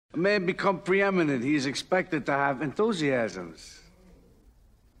A man become preeminent, he is expected to have enthusiasms.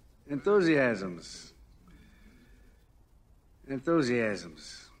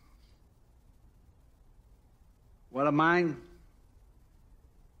 What are mine?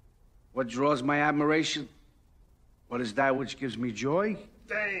 What draws my admiration? What is that which gives me joy?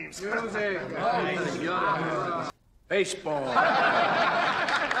 James. Music. Baseball.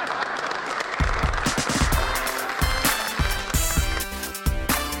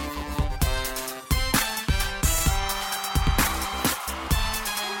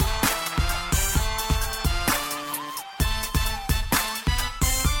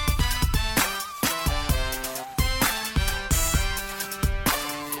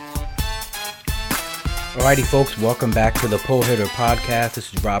 Alrighty, folks, welcome back to the Pull Hitter Podcast.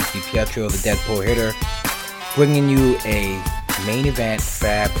 This is Rob DiPietro, the Dead Pull Hitter, bringing you a main event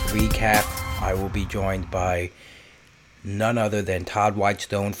Fab recap. I will be joined by none other than Todd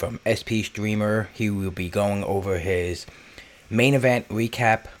Whitestone from SP Streamer. He will be going over his main event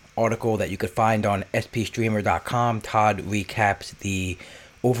recap article that you could find on spstreamer.com. Todd recaps the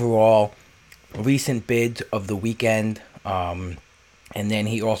overall recent bids of the weekend. And then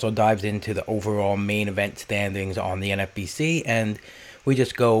he also dives into the overall main event standings on the NFBC. And we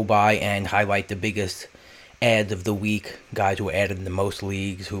just go by and highlight the biggest ads of the week. Guys who were added in the most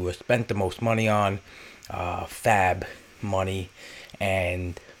leagues, who were spent the most money on. Fab money.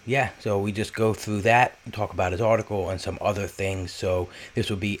 And yeah, so we just go through that and talk about his article and some other things. So this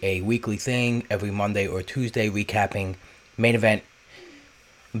will be a weekly thing every Monday or Tuesday, recapping main event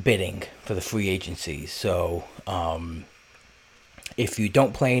bidding for the free agencies. So, if you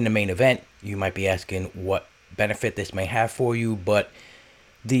don't play in the main event, you might be asking what benefit this may have for you, but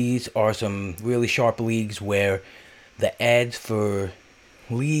these are some really sharp leagues where the ads for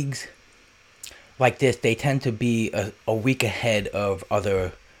leagues like this, they tend to be a week ahead of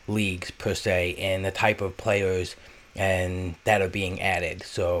other leagues per se, and the type of players and that are being added.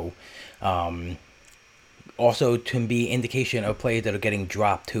 So also to be indication of players that are getting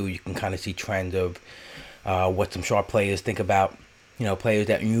dropped too. You can kind of see trends of what some sharp players think about. You know, players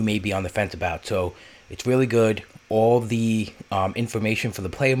that you may be on the fence about. So it's really good. All the information for the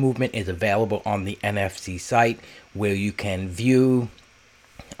player movement is available on the NFC site, where you can view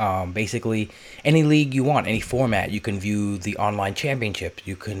basically any league you want, any format. You can view the online championships.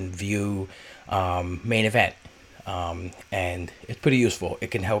 You can view main event. And it's pretty useful. It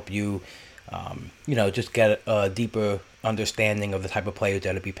can help you, just get a deeper understanding of the type of players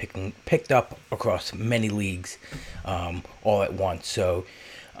that will be picked up across many leagues all at once. So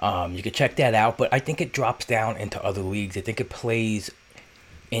you can check that out, but I think it drops down into other leagues. I think it plays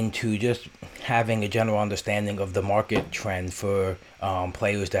into just having a general understanding of the market trend for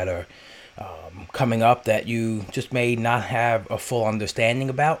players that are coming up that you just may not have a full understanding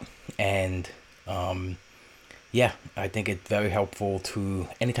about. And yeah, I think it's very helpful to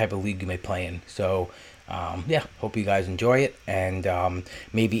any type of league you may play in. So hope you guys enjoy it, and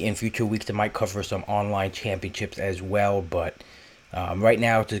maybe in future weeks I might cover some online championships as well, but right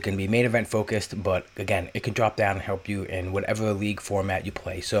now it's just going to be main event focused, but again, it can drop down and help you in whatever league format you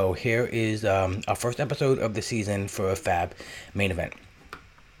play. So here is our first episode of the season for a Fab main event.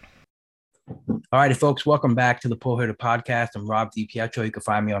 All right, folks, welcome back to the Pull Hitter Podcast. I'm Rob DiPietro. You can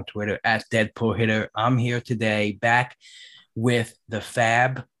find me on Twitter at Dead Pull Hitter. I'm here today back with the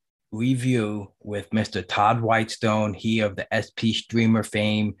Fab review with Mr. Todd Whitestone, he of the SP Streamer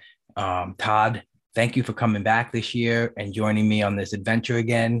fame. Todd, thank you for coming back this year and joining me on this adventure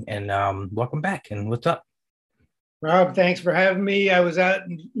again. And welcome back. And what's up? Rob, thanks for having me. I was out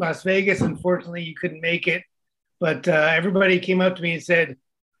in Las Vegas. Unfortunately, you couldn't make it, but everybody came up to me and said,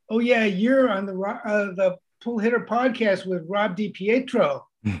 "Oh yeah, you're on the Pull Hitter Podcast with Rob DiPietro.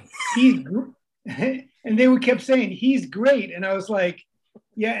 He's and they kept saying he's great." And I was like,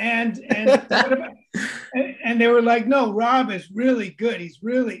 yeah, and what about, and they were like, "No, Rob is really good.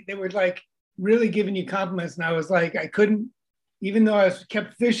 They were like really giving you compliments." And I was like, I couldn't, even though I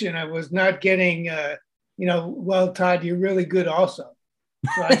kept fishing, I was not getting, well, Todd, you're really good also.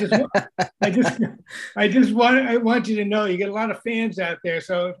 So I want you to know you get a lot of fans out there.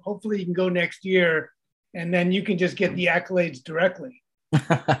 So hopefully you can go next year, and then you can just get the accolades directly.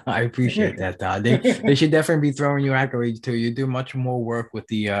 I appreciate that, Todd. They should definitely be throwing you accolades too. You do much more work with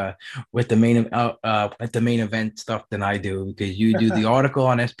the main event stuff than I do, because you do the article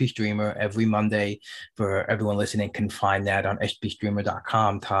on SP Streamer every Monday. For everyone listening, can find that on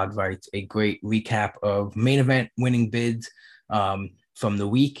spstreamer.com. Todd writes a great recap of main event winning bids. from the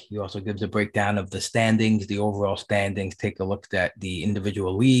week. He also gives a breakdown of the standings, the overall standings, take a look at the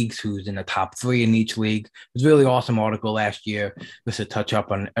individual leagues, who's in the top 3 in each league. It was a really awesome article last year, just to touch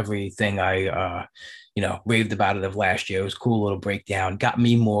up on everything I raved about it of last year. It was a cool little breakdown, got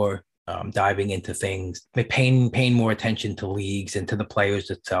me more diving into things, paying more attention to leagues and to the players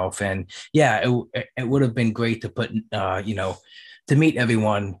itself. And yeah, it would have been great to put, to meet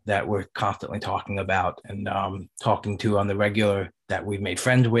everyone that we're constantly talking about and talking to on the regular, that we've made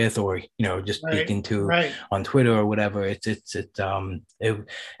friends with, or just speaking to on Twitter or whatever.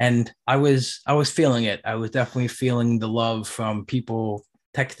 And I was feeling it. I was definitely feeling the love from people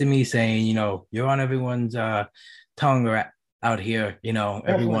texting me saying, you're on everyone's tongue or out here,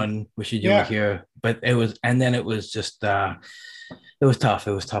 everyone wishes you were here. But it was just it was tough.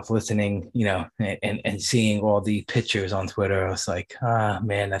 It was tough listening, and seeing all the pictures on Twitter. I was like,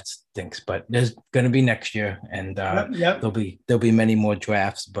 man, that stinks. But there's going to be next year, and there'll be many more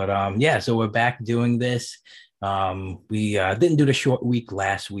drafts. But so we're back doing this. We didn't do the short week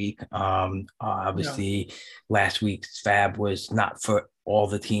last week. Obviously, last week's Fab was not for all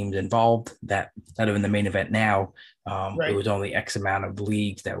the teams involved that are in the main event now. It was only X amount of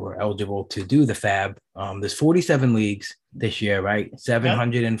leagues that were eligible to do the Fab. There's 47 leagues this year, right?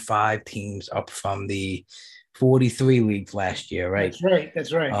 705 teams, up from the 43 leagues last year, right?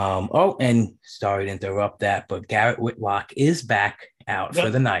 That's right. And sorry to interrupt that, but Garrett Whitlock is back out for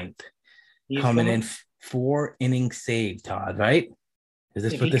the 9th. Coming in 4 innings saved, Todd, right? Is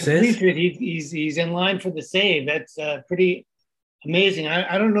this what this is? He's in line for the save. That's pretty amazing.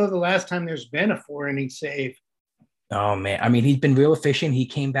 I don't know the last time there's been a 4-inning save. Oh, man. I mean, he's been real efficient. He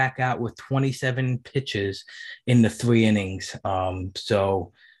came back out with 27 pitches in the 3 innings.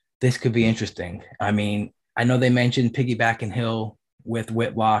 So this could be interesting. I mean, I know they mentioned piggybacking Hill with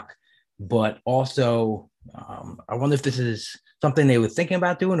Whitlock, but also I wonder if this is something they were thinking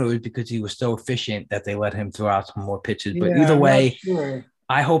about doing, or it was because he was so efficient that they let him throw out some more pitches. But either way,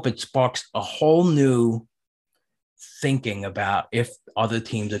 I hope it sparks a whole new thinking about if other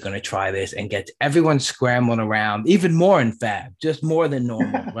teams are going to try this and get everyone scrambling around even more in Fab, just more than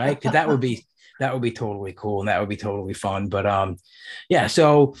normal, right? Because that would be totally cool, and that would be totally fun. But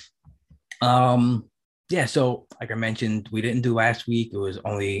so like I mentioned, we didn't do last week. It was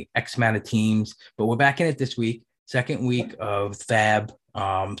only X amount of teams, but we're back in it this week, second week of Fab.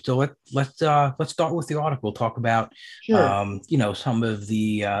 So let's start with the article. Talk about some of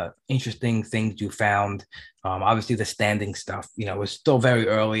the interesting things you found. Obviously the standing stuff, it's still very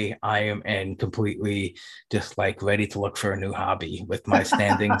early. I am completely just like ready to look for a new hobby with my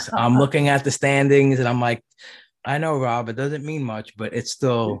standings. I'm looking at the standings and I'm like, I know, Rob, it doesn't mean much, but it's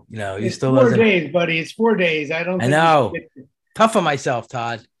still, it's still 4 days, buddy. It's 4 days. I know. Tough on myself,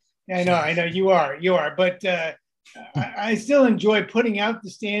 Todd. I know you are, but I still enjoy putting out the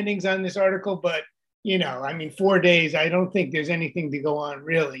standings on this article, but 4 days, I don't think there's anything to go on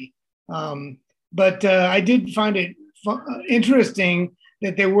really. But I did find it interesting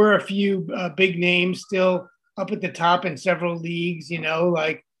that there were a few big names still up at the top in several leagues,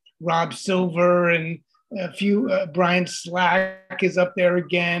 like Rob Silver, and a few, Brian Slack is up there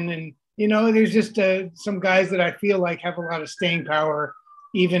again. And, there's just some guys that I feel like have a lot of staying power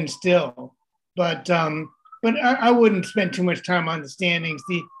even still. But I wouldn't spend too much time on the standings.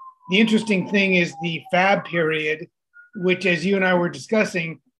 The interesting thing is the Fab period, which, as you and I were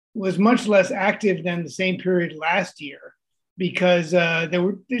discussing, was much less active than the same period last year, because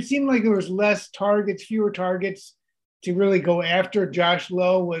there seemed like there was fewer targets to really go after. Josh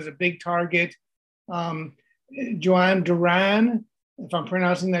Lowe was a big target. Joan Duran, if I'm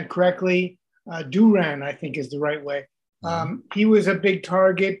pronouncing that correctly, Duran, I think is the right way. He was a big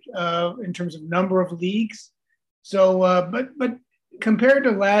target in terms of number of leagues. So, but compared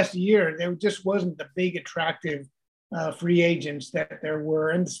to last year, there just wasn't the big attractive free agents that there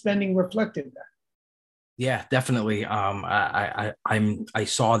were, and the spending reflected that. Yeah, definitely. I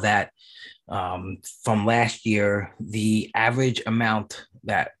saw that from last year. The average amount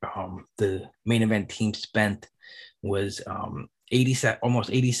that the main event team spent was almost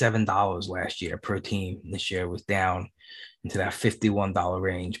 $87 last year per team. This year was down into that $51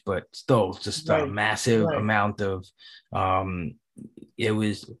 range, but still just a massive amount of. It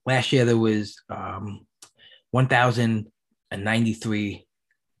was last year there was 1,093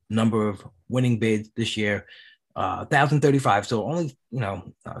 number of winning bids. This year 1,035, so only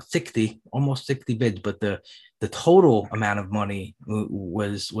 60, almost 60 bids, but the total amount of money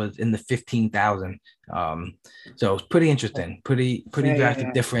was in the 15,000. So it's pretty interesting, pretty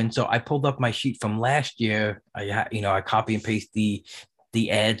drastic difference. So I pulled up my sheet from last year. I copy and paste the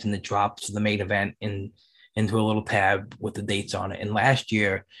ads and the drops for the main event, and into a little tab with the dates on it. And last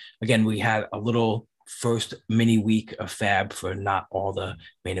year, again, we had a little first mini week of Fab for not all the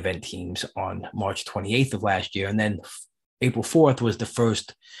main event teams on March 28th of last year. And then April 4th was the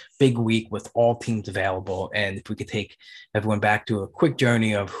first big week with all teams available. And if we could take everyone back to a quick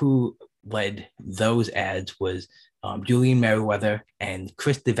journey of who led those ads was Julian Merriweather and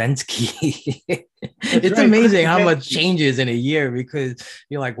Chris Devensky. It's right, amazing Chris how much Devensky. changes in a year, because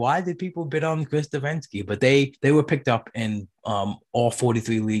you're like, why did people bid on Chris Devensky? But they were picked up in all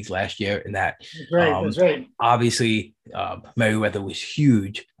 43 leagues last year. And that That's right. That's right. obviously Merriweather was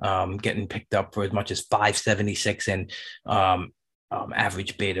huge, getting picked up for as much as 576 and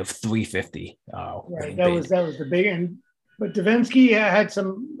average bid of 350. Right. That was the big end. But Davinsky had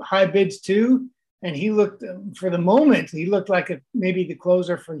some high bids too, and he looked for the moment he looked like maybe the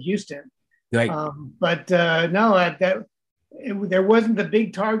closer for Houston. Right. But no, there wasn't the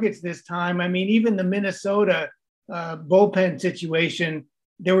big targets this time. I mean, even the Minnesota bullpen situation,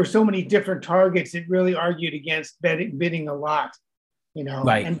 there were so many different targets. It really argued against bidding a lot, you know.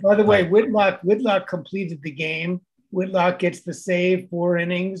 Right. And by the way, Right. Whitlock completed the game. Whitlock gets the save, 4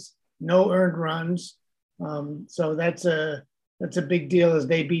 innings, no earned runs. So that's a big deal as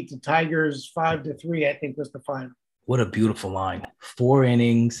they beat the Tigers 5-3. I think was the final. What a beautiful line. 4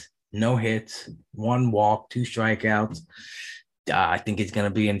 innings, no hits, 1 walk, 2 strikeouts. I think he's going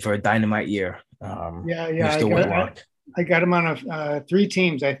to be in for a dynamite year. Mr. Whitlock. I got him on 3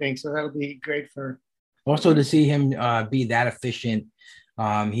 teams, I think. So that'll be great for. Also, to see him be that efficient,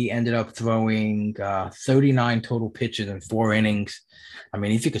 he ended up throwing 39 total pitches in 4 innings. I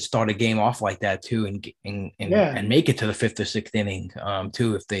mean, if you could start a game off like that too, and make it to the 5th or 6th inning,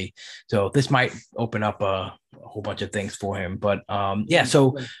 too, so this might open up a whole bunch of things for him. But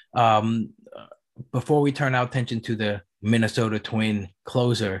so before we turn our attention to the Minnesota Twin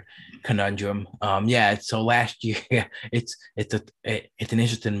closer conundrum, so last year it's an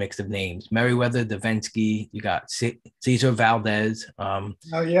interesting mix of names: Merriweather, Devensky. You got Cesar Valdez.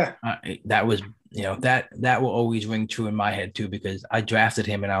 That was, that will always ring true in my head too, because I drafted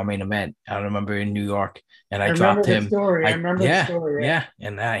him in our main event. I remember in New York, and I dropped him. I remember the story. Yeah,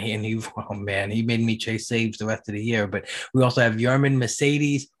 and he, oh man, he made me chase saves the rest of the year. But we also have Yermin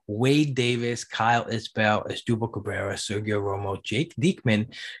Mercedes, Wade Davis, Kyle Isbell, Estubo Cabrera, Sergio Romo, Jake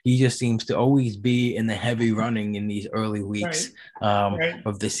Diekman. He just seems to always be in the heavy running in these early weeks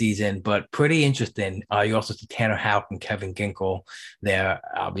of the season. But pretty interesting. You also see Tanner Houck and Kevin Ginkel there.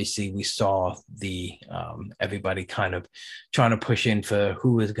 Obviously, we saw the everybody kind of trying to push in for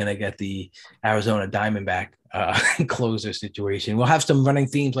who is going to get the Arizona Diamondback closer situation. We'll have some running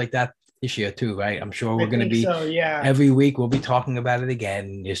themes like that this year too, right? I'm sure we're going to be every week. We'll be talking about it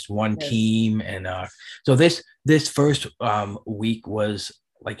again. Just one team, and so this first week was,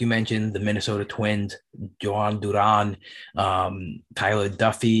 like you mentioned, the Minnesota Twins, Joan Duran, Tyler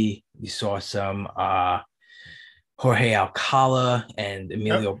Duffy. You saw some Jorge Alcala and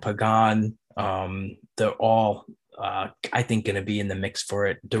Emilio Pagan. They're all, I think, going to be in the mix for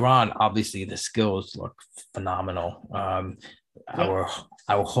it. Duran, obviously, the skills look phenomenal.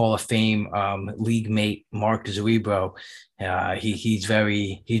 Our Hall of Fame league mate Mark Zerebro, he's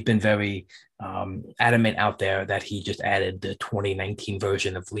been very adamant out there that he just added the 2019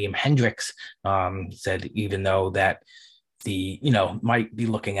 version of Liam Hendriks. Said even though that might be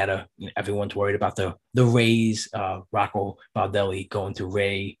looking at everyone's worried about the Rays, Rocco Baldelli going to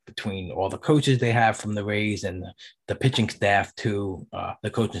Ray, between all the coaches they have from the Rays and the pitching staff to the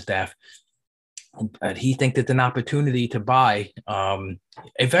coaching staff. But he thinks it's an opportunity to buy.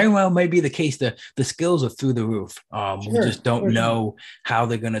 It very well may be the case. The skills are through the roof. We just don't know how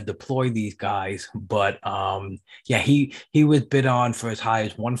they're going to deploy these guys. But he was bid on for as high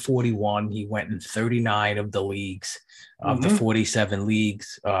as 141. He went in 39 of the leagues, of the 47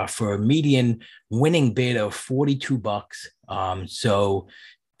 leagues, for a median winning bid of $42. So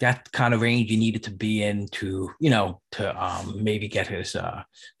that kind of range you needed to be in to maybe get his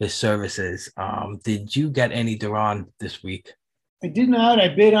services. Did you get any Duran this week? I did not. I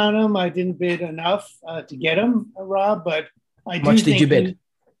bid on him. I didn't bid enough to get him, Rob. But I do. How much did you bid?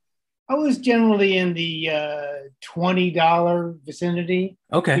 I was generally in the $20 vicinity.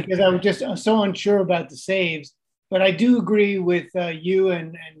 Okay. Because I was just so unsure about the saves. But I do agree with you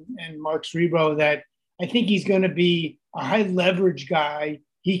and Mark Cerebro that I think he's going to be a high leverage guy.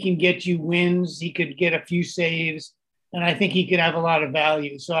 He can get you wins. He could get a few saves, and I think he could have a lot of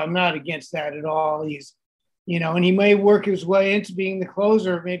value. So I'm not against that at all. He's, and he may work his way into being the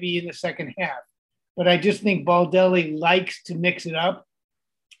closer maybe in the second half. But I just think Baldelli likes to mix it up,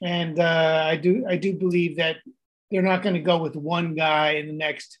 and I do believe that they're not going to go with one guy in the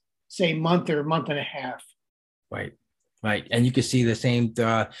next, say, month or month and a half. Right. Right. And you can see the same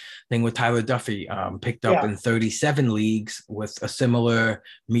thing with Tyler Duffy, picked up Yeah. in 37 leagues with a similar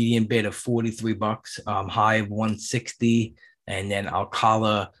median bid of $43, high of 160. And then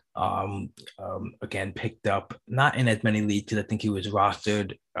Alcala, again, picked up not in as many leagues because I think he was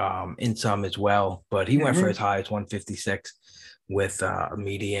rostered in some as well, but he went for as high as 156 with a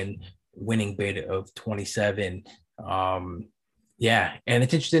median winning bid of 27. Yeah. And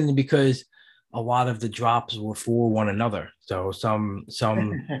it's interesting because a lot of the drops were for one another. So some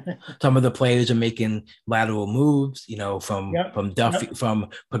of the players are making lateral moves, from Duffy, from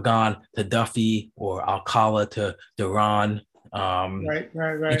Pagan to Duffy, or Alcala to Duran. Right.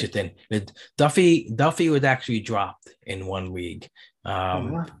 Interesting. Duffy was actually dropped in one league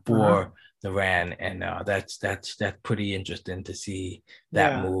for Duran, and that's pretty interesting to see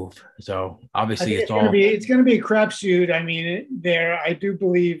that move. So obviously it's going to be a crapshoot. I mean, I do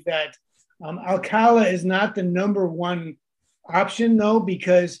believe that Alcala is not the number one option, though,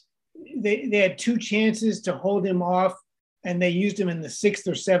 because they had two chances to hold him off, and they used him in the 6th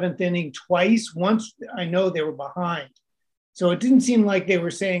or 7th inning twice. Once, I know they were behind. So it didn't seem like they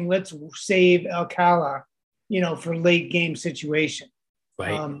were saying, let's save Alcala, for late game situation.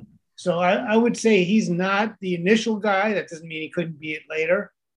 Right. So I would say he's not the initial guy. That doesn't mean he couldn't be it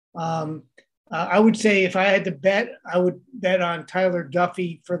later. I would say if I had to bet, I would bet on Tyler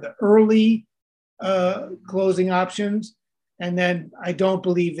Duffy for the early closing options. And then I don't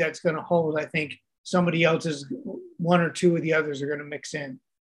believe that's going to hold. I think somebody else's, one or two of the others are going to mix in.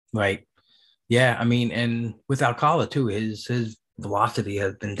 Right. Yeah. I mean, and with Alcala too, his velocity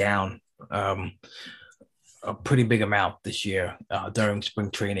has been down a pretty big amount this year during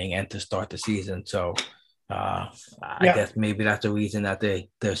spring training and to start the season. So I guess maybe that's the reason that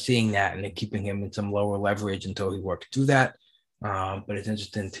they're seeing that and they're keeping him in some lower leverage until he works through that. But it's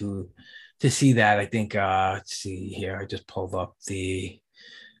interesting to see that. I think, let's see here. I just pulled up the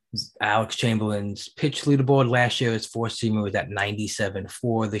Alex Chamberlain's pitch leaderboard. Last year, his four-seamer was at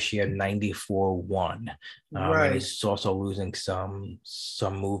 97.4. This year, 94.1. Right. And he's also losing some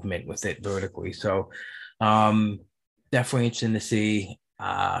movement with it vertically. So definitely interesting to see.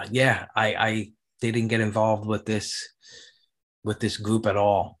 I didn't get involved with this group at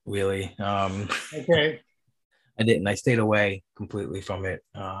all, really. Okay. I didn't. I stayed away completely from it.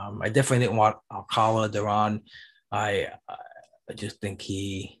 I definitely didn't want Alcala, Duran. I just think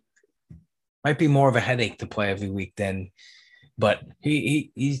he might be more of a headache to play every week but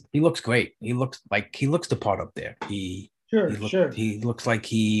he looks great. He looks the part up there. He looks like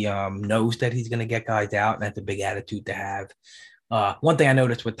he knows that he's going to get guys out, and that's a big attitude to have. One thing I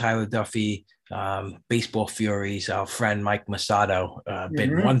noticed with Tyler Duffy, Baseball Furies, our friend Mike Masato,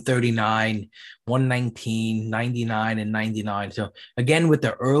 bid 139, 119, 99, and 99. So again, with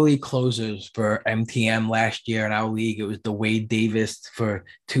the early closers for MTM last year in our league, it was the Wade Davis for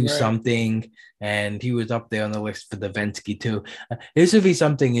two something, and he was up there on the list for the Vensky too. This would be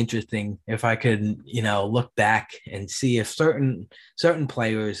something interesting if I could, look back and see if certain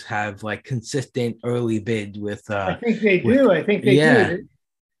players have like consistent early bids with. I think they do. I think they do.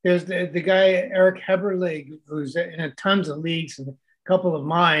 There's the guy, Eric Heberlig, who's in tons of leagues, and a couple of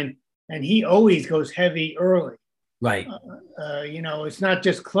mine, and he always goes heavy early. Right. It's not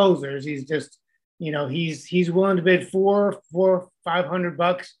just closers. He's just, he's willing to bid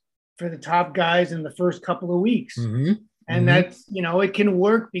 $500 for the top guys in the first couple of weeks. And that's, it can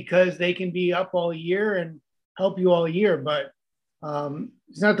work because they can be up all year and help you all year. But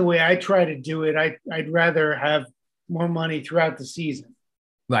it's not the way I try to do it. I'd rather have more money throughout the season.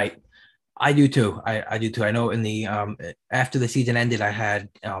 Right. I do too. I do too. I know in the after the season ended, I had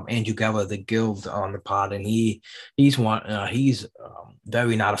Andrew Geller, the Guild, on the pod, and he's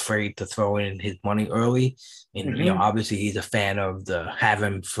very not afraid to throw in his money early. And obviously he's a fan of have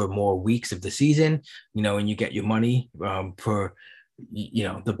him for more weeks of the season. And you get your money for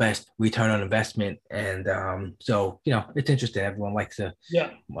the best return on investment. And so it's interesting. Everyone likes to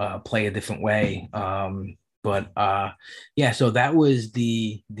play a different way. So that was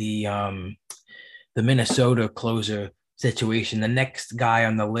the Minnesota closer situation. The next guy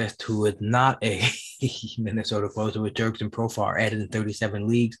on the list who was not a Minnesota closer was Jurickson Profar, added in 37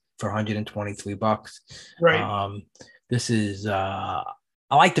 leagues for $123. Right. This is I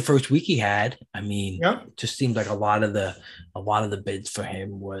like the first week he had. I mean, it just seemed like a lot of the bids for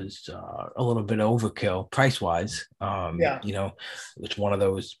him was a little bit overkill price wise. It's one of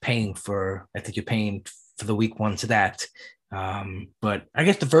those paying for. I think you're paying for the week one to that. But I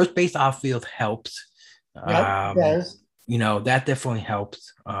guess the first base outfield helps. It does. That definitely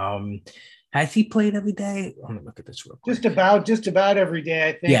helps. Has he played every day? Let me look at this real quick. Just about every day,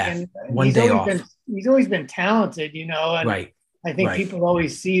 I think. Yeah, And one day off. He's always been talented, and Right. I think people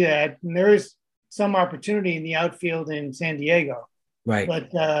always see that. And there is some opportunity in the outfield in San Diego. Right.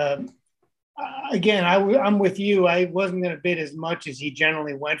 But again, I'm with you. I wasn't going to bid as much as he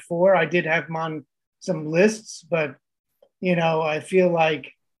generally went for. I did have him on some lists, but I feel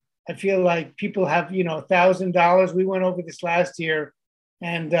like people have $1,000. We went over this last year,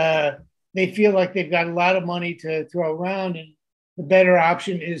 and they feel like they've got a lot of money to throw around, and the better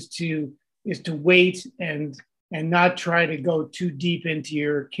option is to wait and not try to go too deep into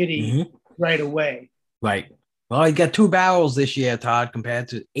your kitty right away. Right. Well, he got 2 barrels this year, Todd, compared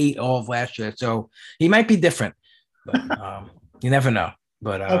to 8 all of last year, so he might be different, but you never know.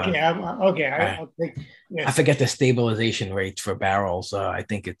 But okay. I'll take. Yes. I forget the stabilization rates for barrels. I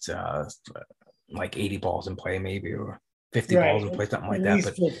think it's like 80 balls in play, maybe, or 50 balls in play, something like that.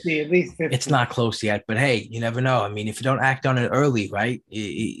 But 50, at least 50. It's not close yet. But hey, you never know. I mean, if you don't act on it early, right?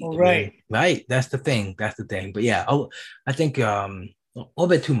 Right. Right. That's the thing. But yeah, I think a little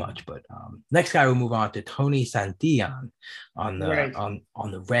bit too much. But next guy, we'll move on to Tony Santillan on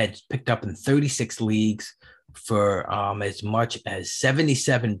the Reds, picked up in 36 leagues for as much as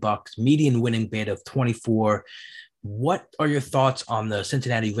 $77, median winning bid of 24. What are your thoughts on the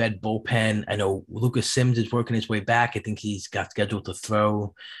Cincinnati Red bullpen? I know Lucas Sims is working his way back. I think he's got scheduled to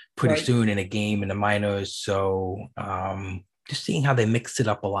throw pretty soon in a game in the minors. So just seeing how they mixed it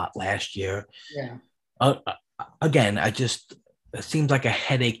up a lot last year. Yeah. Again, it seems like a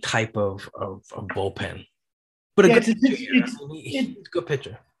headache type of bullpen. But it's a good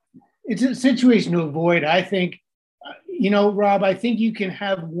pitcher. It's a situation to avoid. I think, Rob, I think you can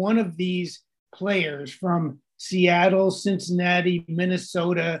have one of these players from Seattle, Cincinnati,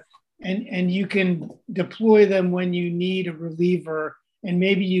 Minnesota, and you can deploy them when you need a reliever, and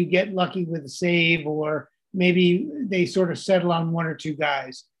maybe you get lucky with a save, or maybe they sort of settle on 1 or 2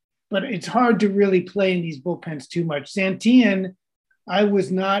 guys. But it's hard to really play in these bullpens too much. Santillan, I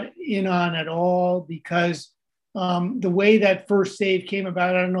was not in on at all, because the way that first save came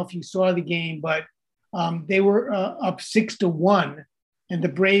about, I don't know if you saw the game, but they were up 6-1, and the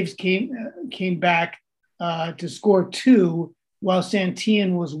Braves came back to score 2 while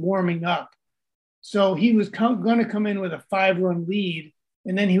Santillan was warming up. So he was going to come in with a 5-run lead,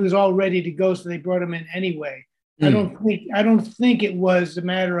 and then he was all ready to go. So they brought him in anyway. I don't think it was a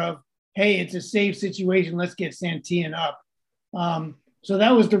matter of, hey, it's a safe situation, let's get Santillan up. So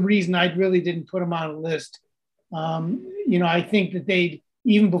that was the reason I really didn't put him on a list. I think that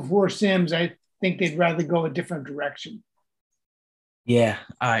even before Sims, I think they'd rather go a different direction. Yeah,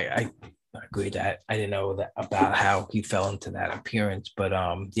 I agree that I didn't know that about how he fell into that appearance, but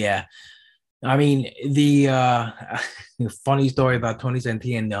yeah, I mean the funny story about Tony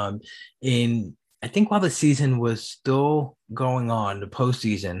Santillan I think while the season was still going on, the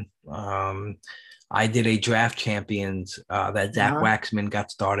postseason, I did a draft champions that Zach Waxman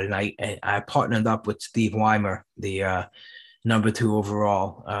got started, and I partnered up with Steve Weimer, the number 2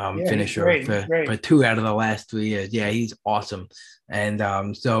 overall finisher for 2 out of the last 3 years. Yeah, he's awesome.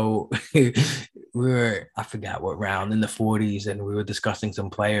 And so I forgot what round, in the 40s, and we were discussing some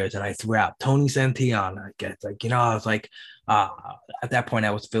players, and I threw out Tony Santillan. I guess, I was like, at that point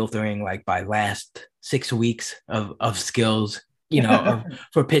I was filtering like by last 6 weeks of skills,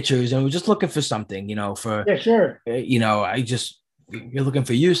 for pitchers, and we're just looking for something, you're looking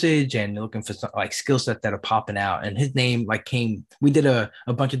for usage, and you're looking for some, like, skill set that are popping out. And his name we did a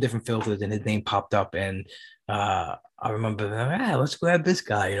bunch of different filters, and his name popped up, and I remember, let's grab this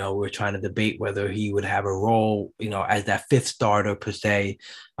guy. We're trying to debate whether he would have a role, as that 5th starter per se,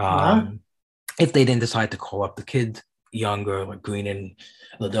 if they didn't decide to call up the kids younger, like Green and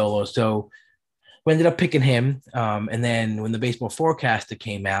Lodolo. So we ended up picking him. And then when the baseball forecaster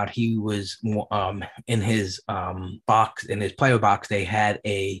came out, he was in his box, in his player box, they had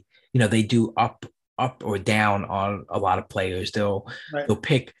they do up or down on a lot of players. They'll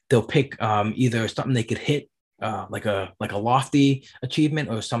pick either something they could hit, like a lofty achievement,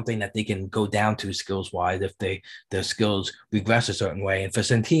 or something that they can go down to skills wise if their skills regress a certain way. And for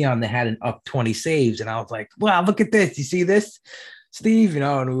Santillan, they had an up 20 saves, and I was like, wow, look at this. You see this, Steve?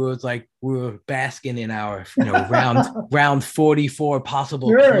 And we were basking in our round 44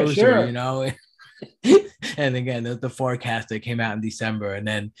 possible closer, And again, the forecaster came out in December, and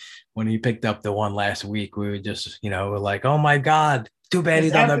then when he picked up the one last week, we were just we're like, oh my God, too bad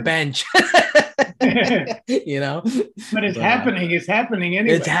he's on the bench. You know, But it's but happening. It's happening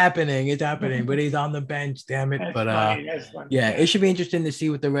anyway. it's happening. But he's on the bench. Damn it! That's But funny. That's funny. yeah, it should be interesting to see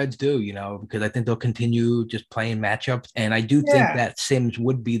what the Reds do. You know, because I think they'll continue just playing matchups, and I do think Yeah. that Sims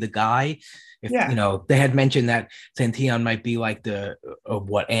would be the guy. If Yeah. you know, they had mentioned that Santillan might be like the of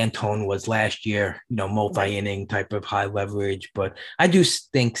what Antone was last year. You know, multi-inning type of high leverage. But I do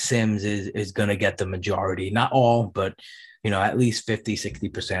think Sims is going to get the majority, not all, but you know, at least 50,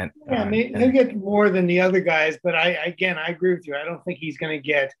 60%. Yeah, I mean, he'll get more than the other guys, but I agree with you. I don't think he's going to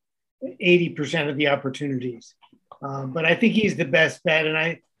get 80% of the opportunities. But I think he's the best bet, and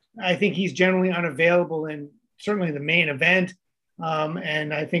I think he's generally unavailable in certainly the main event.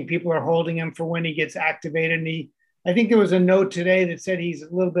 And I think people are holding him for when he gets activated. And I think there was a note today that said he's a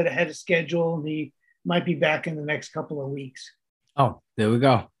little bit ahead of schedule, and he might be back in the next couple of weeks. Oh, there we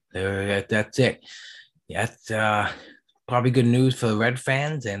go. That's it. That's probably good news for the Red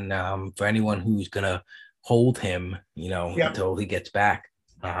fans and for anyone who's gonna hold him, you know, until he gets back.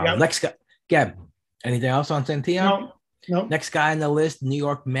 Next guy, Gab. Anything else on Santillan? No. Next guy on the list, New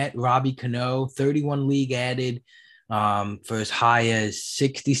York Met, Robbie Cano, 31 league added for as high as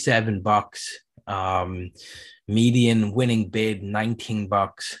 $67. Median winning bid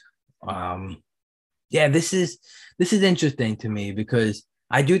 $19. Yeah, this is interesting to me because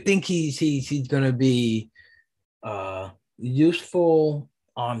I do think he's gonna be useful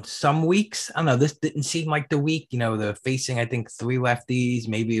on some weeks. I don't know. This didn't seem like the week. You know, they're facing, I think, 3 lefties.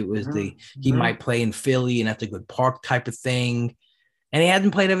 Maybe it was he might play in Philly, and that's a good park type of thing. And he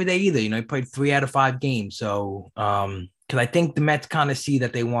hasn't played every day either. You know, he played 3 out of 5 games. So, because I think the Mets kind of see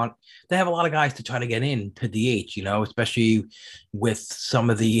that they have a lot of guys to try to get in to DH, you know, especially with some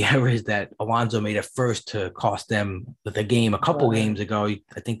of the errors that Alonso made at first to cost them the game a couple games ago.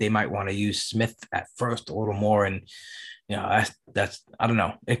 I think they might want to use Smith at first a little more. And, you know, that's I don't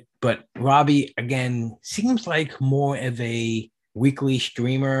know. But Robbie, again, seems like more of a weekly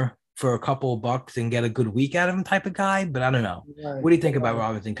streamer for a couple of bucks and get a good week out of him type of guy. But I don't know. What do you think about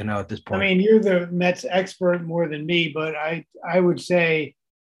Robinson Cano at this point? I mean, you're the Mets expert more than me, but I would say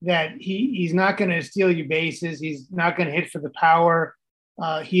that he's not going to steal your bases. He's not going to hit for the power.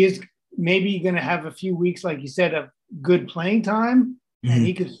 He is maybe going to have a few weeks, like you said, of good playing time, and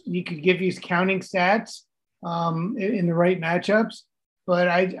he could give you counting stats in the right matchups. But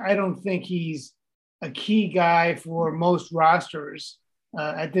I don't think he's a key guy for most rosters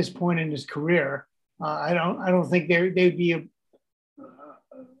at this point in his career. I don't think they'd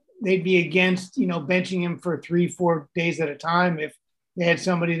be against, you know, benching him for 3-4 days at a time if they had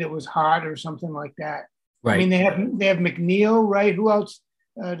somebody that was hot or something like that. Right. I mean, they have McNeil, right? Who else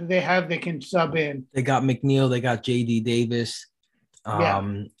do they have that can sub in? They got McNeil. They got JD Davis.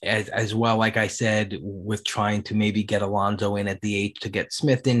 As well, like I said, with trying to maybe get Alonso in at DH to get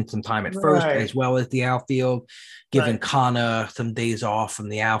Smith in some time at first, as well as the outfield, giving Connor some days off from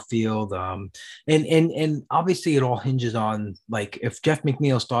the outfield. And obviously it all hinges on, like, if Jeff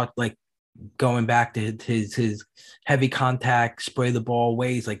McNeil starts like going back to his heavy contact, spray the ball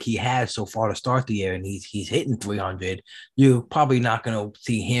ways like he has so far to start the year, and he's hitting 300, you're probably not going to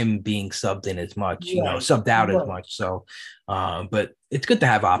see him being subbed in as much, you know, subbed out as much. So, but it's good to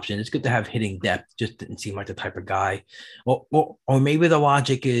have options. It's good to have hitting depth. Just didn't seem like the type of guy, or maybe the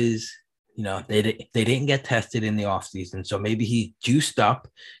logic is, you know, they didn't get tested in the offseason. So maybe he juiced up,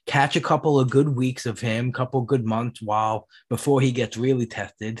 catch a couple of good weeks of him, couple good months before he gets really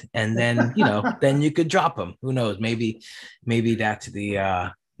tested. And then, you know, then you could drop him. Who knows? Maybe that's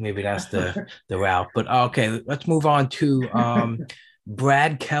the route. But okay, let's move on to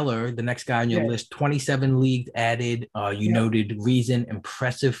Brad Keller, the next guy on your list. 27 leagues added. Noted reason,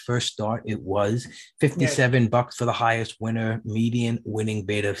 impressive first start. It was $57 for the highest winner, median winning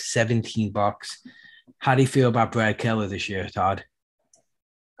bid of $17. How do you feel about Brad Keller this year, Todd?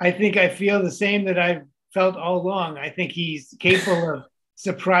 I think I feel the same that I've felt all along. I think he's capable of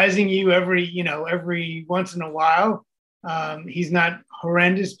surprising you every once in a while. He's not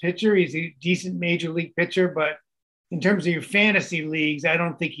horrendous pitcher. He's a decent major league pitcher, but in terms of your fantasy leagues, I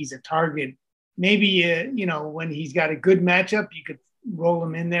don't think he's a target. Maybe, when he's got a good matchup, you could roll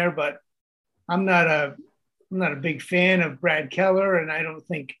him in there, but I'm not a big fan of Brad Keller, and I don't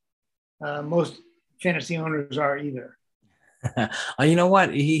think most fantasy owners are either. You know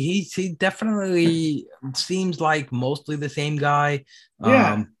what? He definitely seems like mostly the same guy.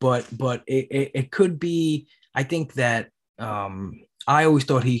 But it could be. I think that I always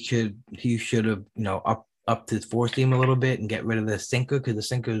thought he should have, you know, up his four seam a little bit and get rid of the sinker, because the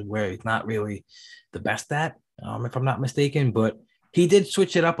sinker is where he's not really the best at, if I'm not mistaken. But he did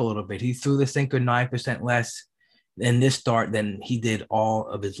switch it up a little bit. He threw the sinker 9% less in this start than he did all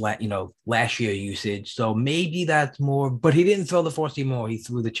of his last year usage. So maybe that's more, but he didn't throw the four seam more. He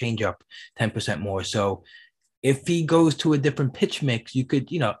threw the changeup 10% more. So if he goes to a different pitch mix, you could,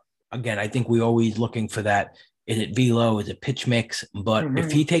 again, I think we're always looking for that. Is it velo? Is it pitch mix? But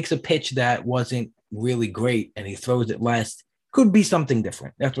if he takes a pitch that wasn't really great and he throws it less, could be something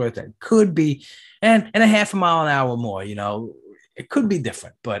different. That's what I said. Could be, and a half a mile an hour more. It could be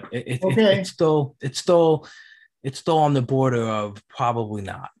different, but it's still on the border of probably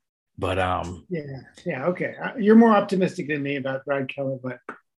not. But okay. You're more optimistic than me about Brad Keller, but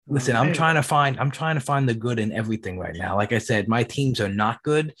listen, I'm trying to find the good in everything right now. Like I said, my teams are not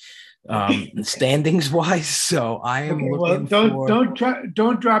good standings wise, so I am looking.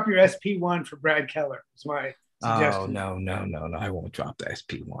 Don't drop your SP1 for Brad Keller. Is my suggestion. Oh no! I won't drop the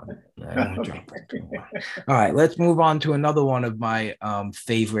SP1. I won't drop the SP1. All right, let's move on to another one of my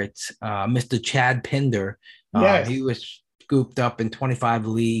favorites, Mr. Chad Pinder. Yes. He was scooped up in 25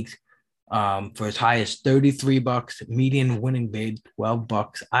 leagues. For as high as $33, median winning bid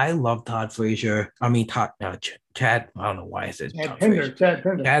 $12. I love Todd Frazier. I mean, Chad. I don't know why I said Chad Pinder.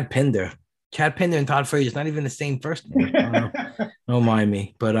 Chad Pinder. Chad Pinder and Todd Frazier. It's not even the same first name. Don't mind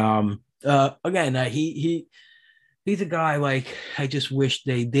me. But again, he's a guy like I just wish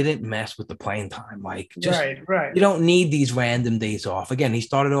they didn't mess with the playing time. Like, just right. You don't need these random days off. Again, he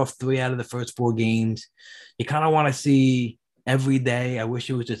started off 3 out of the first 4 games. You kind of want to see every day. I wish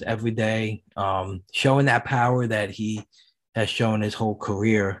it was just every day, showing that power that he has shown his whole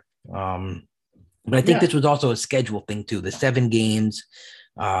career. But I think this was also a schedule thing too. The 7 games,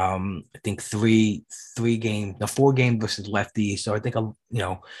 I think 4 game versus lefty. So I think a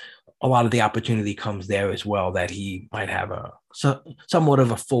lot of the opportunity comes there as well, that he might have somewhat of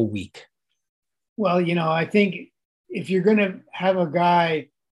a full week. Well, I think if you're going to have a guy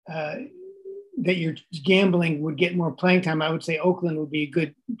that you're gambling would get more playing time, I would say Oakland would be a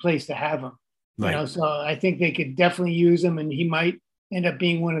good place to have him. Right. So I think they could definitely use him, and he might end up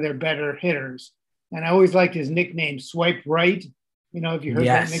being one of their better hitters. And I always liked his nickname, Swipe Right. If you heard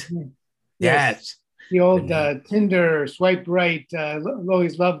that nickname. Yes. The old Tinder, Swipe Right.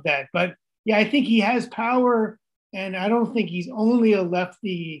 Always loved that. But yeah, I think he has power, and I don't think he's only a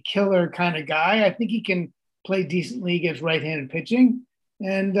lefty killer kind of guy. I think he can play decently against right-handed pitching.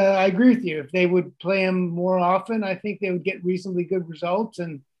 And I agree with you. If they would play him more often, I think they would get reasonably good results.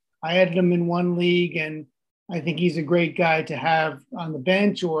 And I added him in one league, and I think he's a great guy to have on the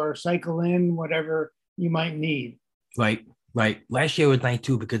bench or cycle in, whatever you might need. Right. Last year was nice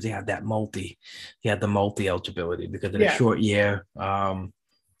too because they had that multi. He had the multi eligibility because of the short year.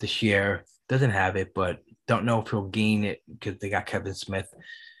 This year doesn't have it, but don't know if he'll gain it because they got Kevin Smith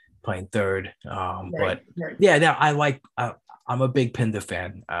playing third. I'm a big Pinder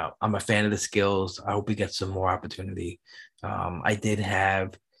fan. I'm a fan of the skills. I hope he gets some more opportunity. I did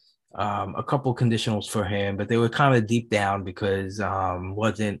have a couple conditionals for him, but they were kind of deep down because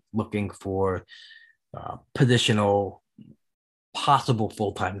wasn't looking for positional possible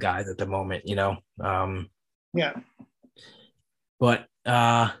full-time guys at the moment, But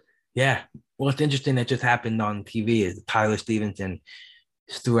what's interesting that just happened on TV is Tyler Stevenson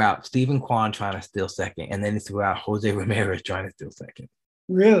threw out Stephen Kwan trying to steal second, and then he threw out Jose Ramirez trying to steal second.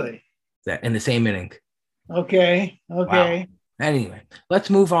 Really? That in the same inning. Okay. Wow. Anyway, let's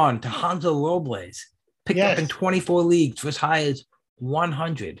move on to Hansel Robles. Picked up in 24 leagues for as high as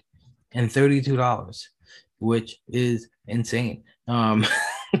 $132, which is insane. That's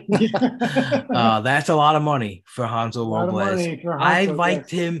a lot of money for Hansel Robles. I liked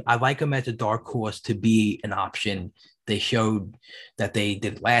him. I like him as a dark horse to be an option. They showed that they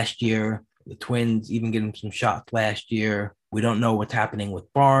did last year. The Twins even get him some shots last year. We don't know what's happening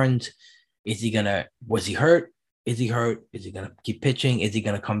with Barnes. Was he hurt? Is he hurt? Is he gonna keep pitching? Is he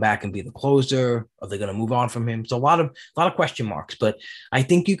gonna come back and be the closer? Are they gonna move on from him? So a lot of question marks, but I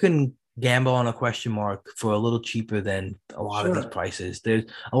think you can gamble on a question mark for a little cheaper than a lot of these prices. There's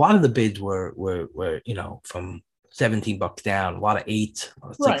a lot of the bids were from $17 down, a lot of 8s, a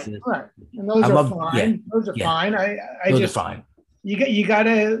lot of 6s. Right. And those are fine. Those are fine. Those are fine. You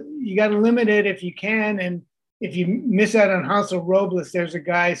gotta limit it if you can, and if you miss out on Hansel Robles, there's a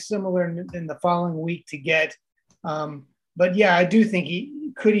guy similar in the following week to get. But yeah, I do think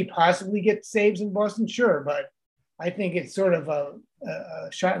he possibly get saves in Boston? Sure, but I think it's sort of a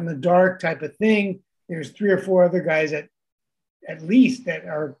shot in the dark type of thing. There's 3 or 4 other guys at least that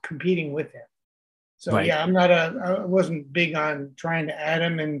are competing with him. So I wasn't big on trying to add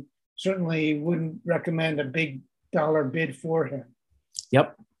him, and certainly wouldn't recommend a big dollar bid for him.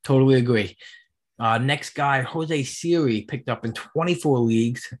 Yep, totally agree. Next guy, Jose Siri, picked up in 24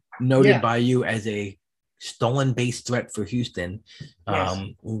 leagues, noted by you as a stolen base threat for Houston. Yes.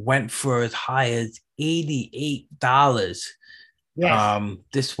 Went for as high as $88. Yes.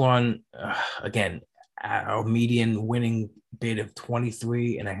 This one, again, our median winning bid of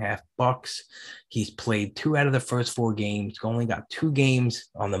 23 and a half bucks. He's played 2 out of the first 4 games. Only got 2 games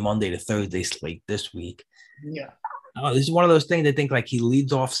on the Monday to Thursday slate this week. Yeah. This is one of those things I think like he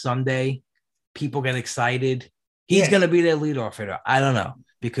leads off Sunday. People get excited. He's going to be their leadoff hitter. I don't know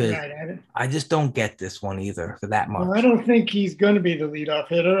because I just don't get this one either for that much. Well, I don't think he's going to be the leadoff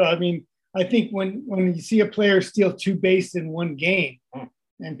hitter. I mean, I think when you see a player steal 2 bases in one game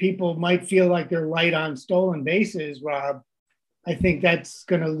and people might feel like they're light on stolen bases, Rob, I think that's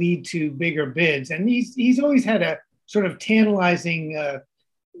going to lead to bigger bids. And he's always had a sort of tantalizing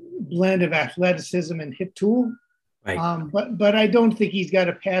blend of athleticism and hit tool. Right. But I don't think he's got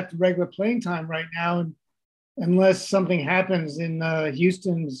a path to regular playing time right now, unless something happens in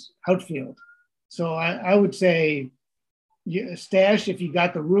Houston's outfield. So I would say stash if you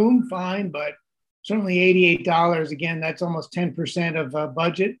got the room, fine, but certainly $88. Again, that's almost 10% of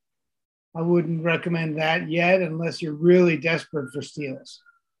budget. I wouldn't recommend that yet unless you're really desperate for steals.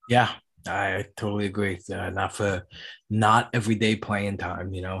 Yeah, I totally agree. Not everyday playing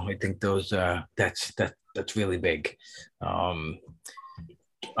time. I think those that's really big. So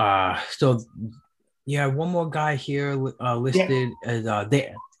yeah, one more guy here listed as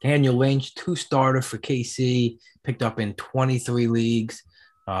Daniel Lynch, 2-starter for KC, picked up in 23 leagues,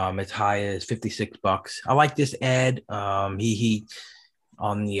 as high as $56. I like this ad. He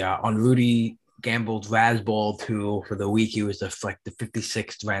on Rudy Gamble's Razzball tool for the week, he was the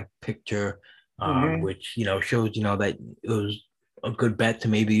 56th ranked pitcher, which shows that it was a good bet to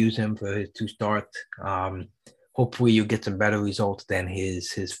maybe use him for his 2 starts. Hopefully you get some better results than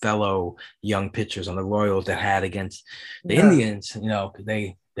his fellow young pitchers on the Royals that had against the Indians, because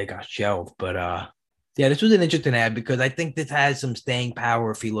they got shelved. But yeah, this was an interesting ad because I think this has some staying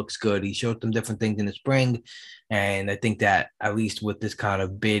power if he looks good. He showed some different things in the spring. And I think that at least with this kind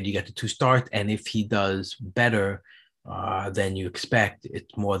of bid, you get the 2 starts. And if he does better than you expect,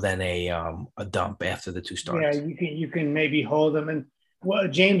 it's more than a dump after the 2 starts. Yeah, you can maybe hold him. And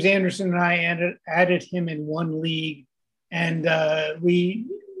James Anderson and I added him in one league, and we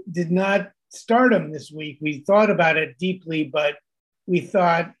did not start him this week. We thought about it deeply, but we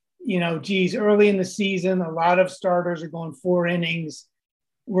thought, early in the season, a lot of starters are going 4 innings.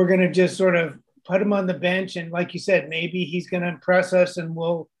 We're going to just sort of put him on the bench. And like you said, maybe he's going to impress us and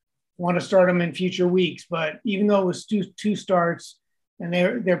we'll want to start him in future weeks. But even though it was 2 starts and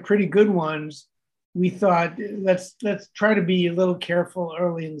they're pretty good ones, we thought let's try to be a little careful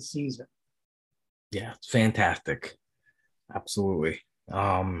early in the season. Yeah, it's fantastic. Absolutely.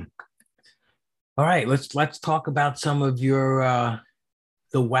 All right, let's talk about some of your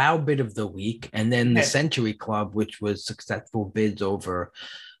the wow bid of the week, and then the Century Club, which was successful bids over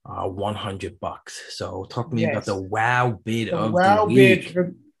 $100. So talk to me about the wow bid of the week.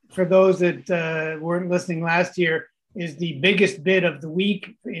 Bid for those that weren't listening last year is the biggest bid of the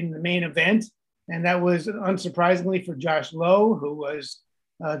week in the main event. And that was unsurprisingly for Josh Lowe, who was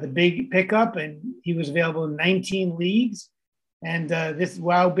the big pickup, and he was available in 19 leagues. And this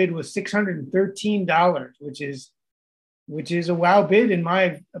wow bid was $613, which is a wow bid in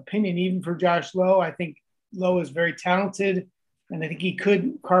my opinion, even for Josh Lowe. I think Lowe is very talented, and I think he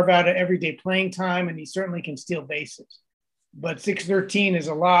could carve out an everyday playing time, and he certainly can steal bases. But 613 is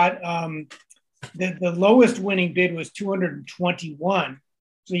a lot. The lowest winning bid was 221.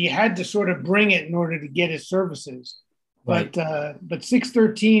 So you had to sort of bring it in order to get his services. Right. But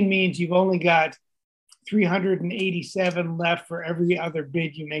 613 means you've only got 387 left for every other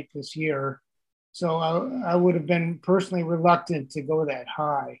bid you make this year. So I would have been personally reluctant to go that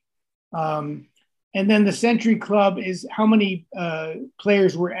high. And then the Century Club is how many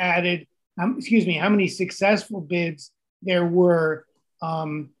players were added, how many successful bids there were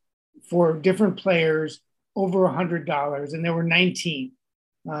for different players over $100. And there were 19.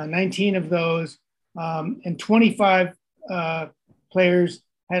 19 of those, and 25 players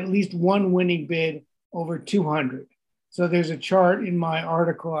had at least one winning bid over 200. So there's a chart in my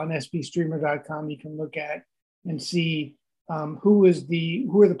article on sbstreamer.com you can look at and see who are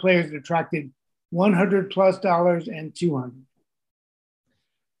the players that attracted $100+ and 200.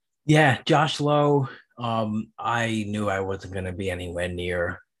 Yeah, Josh Lowe. I knew I wasn't going to be anywhere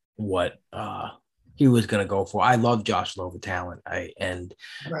near what he was going to go for. I love Josh Lowe, the talent.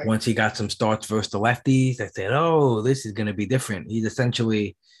 Once he got some starts versus the lefties, I said, oh, this is going to be different. He's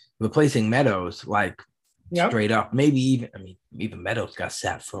essentially replacing Meadows, straight up. Maybe even Meadows got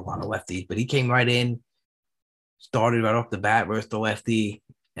sat for a lot of lefties, but he came right in, started right off the bat versus the lefty,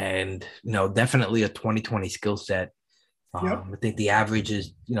 and definitely a 2020 skill set. Yep. I think the average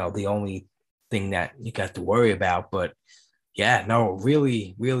is the only thing that you got to worry about, but yeah, no,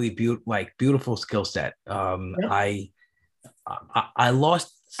 really, really beautiful skill set. Yep. I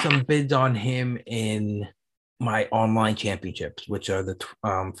lost some bids on him in my online championships, which are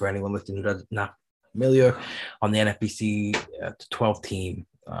for anyone listening who does not familiar, on the NFBC 12 team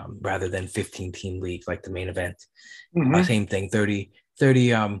rather than 15 team leagues like the main event. Mm-hmm. Same thing, 30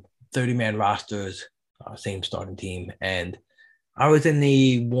 man rosters, same starting team, and I was in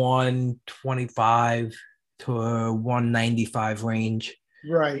the 125 to 195 range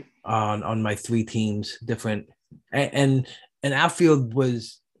Right. on my three teams, different, and outfield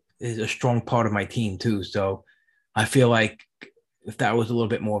is a strong part of my team too. So I feel like if that was a little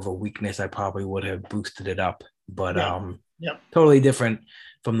bit more of a weakness, I probably would have boosted it up. But Yeah. Yep. totally different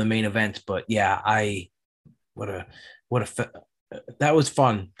from the main event. But yeah, what a that was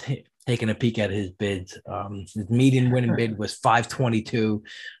fun taking a peek at his bids. His median winning bid was 522.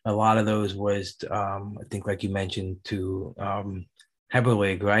 A lot of those was I think, like you mentioned, to Heber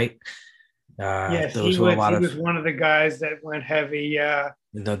League, right? Yes, Those were a lot he of was one of the guys that went heavy.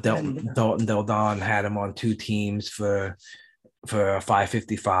 Dalton Del Don had him on two teams for a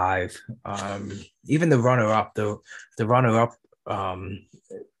 555. Even the runner up, the runner up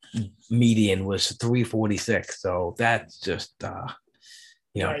median was 346. So that's just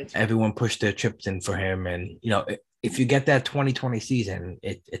Right. everyone pushed their chips in for him, and if you get that 2020 season,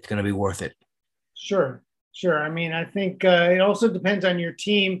 it's going to be worth it. Sure. Sure. I mean, I think it also depends on your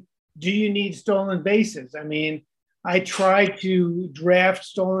team. Do you need stolen bases? I mean, I tried to draft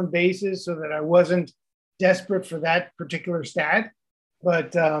stolen bases so that I wasn't desperate for that particular stat.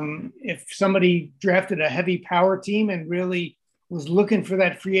 But if somebody drafted a heavy power team and really was looking for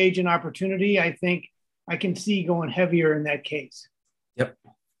that free agent opportunity, I think I can see going heavier in that case. Yep,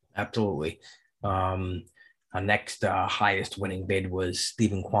 absolutely. Our next highest winning bid was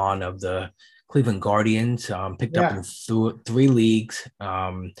Stephen Kwan of the Cleveland Guardians, picked up in three leagues,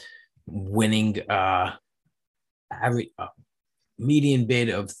 winning average median bid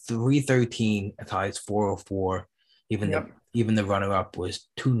of 313 as high as 404. Even the runner up was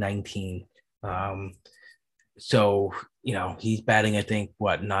 219. So he's batting, I think,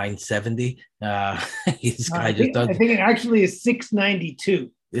 what, 970. This guy just does. I think it actually is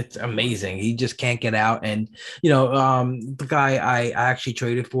 692. It's amazing. He just can't get out. And the guy I actually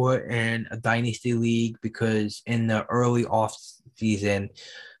traded for in a dynasty league, because in the early off season,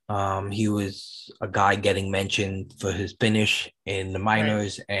 he was a guy getting mentioned for his finish in the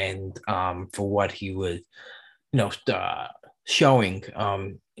minors, right, and for what he was, showing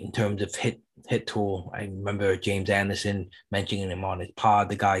in terms of hit tool. I remember James Anderson mentioning him on his pod.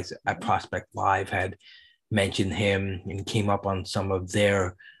 The guys at Prospect Live had mentioned him and came up on some of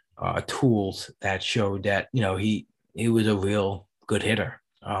their tools that showed that he was a real good hitter.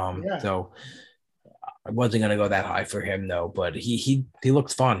 So I wasn't gonna go that high for him though, but he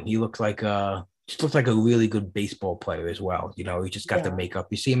looks fun. He looks like a really good baseball player as well. He just got the makeup.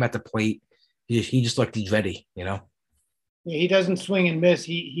 You see him at the plate, he just like he's ready. Yeah, he doesn't swing and miss.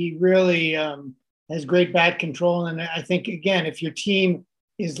 He really has great bat control, and I think, again, if your team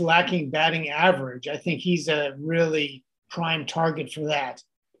is lacking batting average, I think he's a really prime target for that.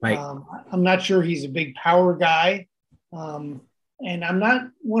 Right. I'm not sure he's a big power guy. And I'm not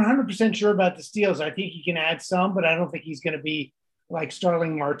 100% sure about the steals. I think he can add some, but I don't think he's going to be like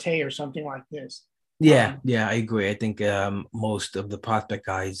Starling Marte or something like this. Yeah, I agree. I think most of the prospect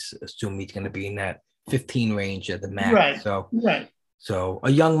guys assume he's going to be in that 15 range at the max. Right. So a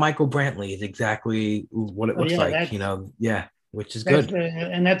young Michael Brantley is exactly what it looks like, which is good.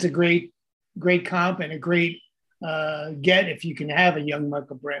 And that's a great comp and a great get if you can have a young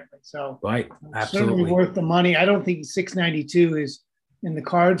Michael Brantley. So right, absolutely certainly worth the money. I don't think 692 is in the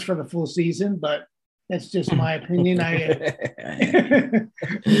cards for the full season, but that's just my opinion. I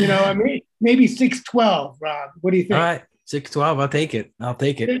mean, maybe 612. Rob, what do you think? All right, 612. I'll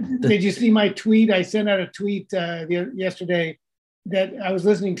take it. Did you see my tweet? I sent out a tweet yesterday that I was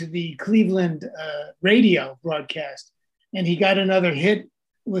listening to the Cleveland radio broadcast, and he got another hit.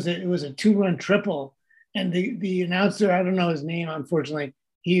 It was a 2-run triple. And the announcer, I don't know his name, unfortunately,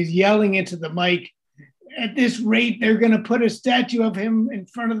 he's yelling into the mic, at this rate, they're going to put a statue of him in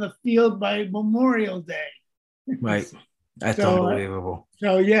front of the field by Memorial Day. Right. That's unbelievable.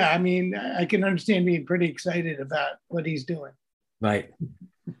 So, yeah, I mean, I can understand being pretty excited about what he's doing. Right.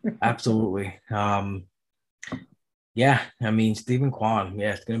 Absolutely. Yeah, I mean, Stephen Kwan,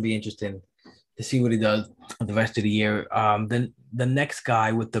 it's going to be interesting to see what he does for the rest of the year. Then the next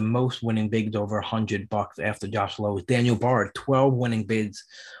guy with the most winning bids over $100 after Josh Lowe is Daniel Bard, 12 winning bids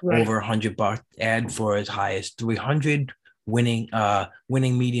over $100, add for as high as 300 winning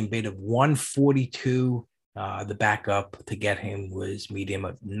median bid of 142. The backup to get him was medium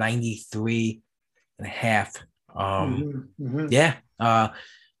of 93 and a half. Yeah.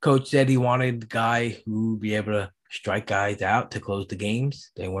 Coach said he wanted the guy who would be able to strike guys out to close the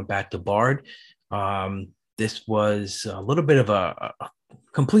games. They went back to Bard. This was a little bit of a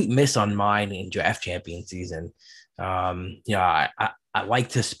complete miss on mine in draft champion season. I like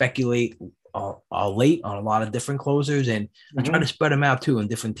to speculate late on a lot of different closers, and I try to spread them out too in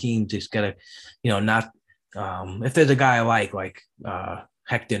different teams. Just gotta, not if there's a guy I like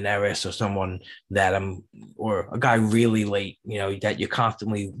Hector Neris or someone that or a guy really late, that you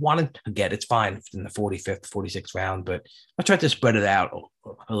constantly wanted to get, it's fine in the 45th, 46th round, but I tried to spread it out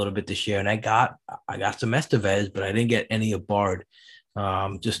a little bit this year, and I got some Estevez, but I didn't get any of Bard.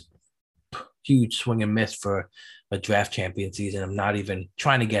 Just huge swing and miss for a draft champion season. I'm not even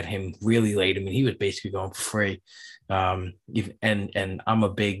trying to get him really late. I mean, he was basically going for free. And I'm a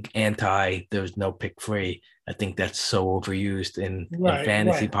big anti there's no pick free. I think that's so overused in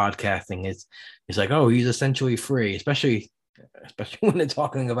fantasy podcasting. It's like, oh, he's essentially free, especially when they're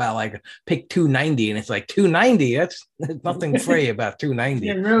talking about like pick 290, and it's like 290. There's nothing free about 290.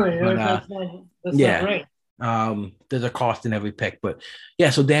 Yeah, really. But, that's not right. There's a cost in every pick, but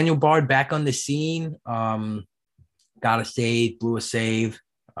yeah. So Daniel Bard back on the scene. Got a save, blew a save.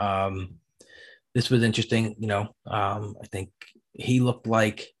 This was interesting. I think he looked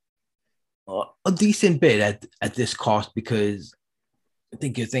like a decent bid at this cost, because I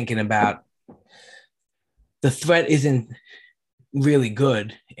think you're thinking about the threat isn't really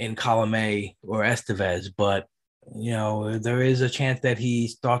good in Column A or Estevez, but there is a chance that he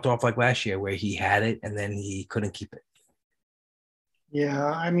starts off like last year where he had it and then he couldn't keep it. Yeah,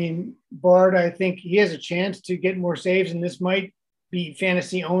 I mean, Bard, I think he has a chance to get more saves, and this might be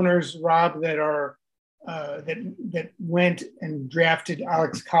fantasy owners, Rob, that are that went and drafted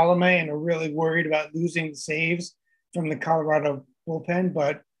Alex Colomé and are really worried about losing saves from the Colorado bullpen.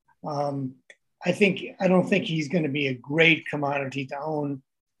 But I don't think he's going to be a great commodity to own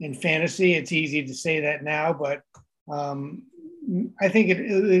in fantasy. It's easy to say that now, but I think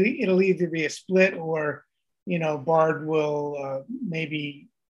it'll either be a split or, Bard will maybe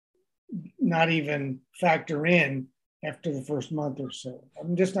not even factor in after the first month or so.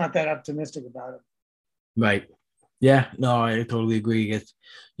 I'm just not that optimistic about it. Right. Yeah, no, I totally agree.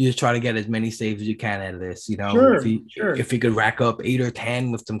 You just try to get as many saves as you can out of this. If he could rack up 8 or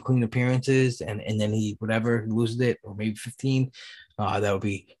 10 with some clean appearances, and then he loses it, or maybe 15, that'd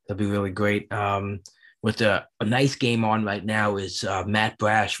be really great. With a nice game on right now is Matt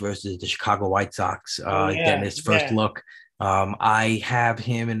Brash versus the Chicago White Sox. Getting his first look. I have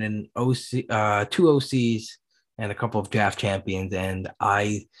him in an OC, 2 OCs and a couple of draft champions, and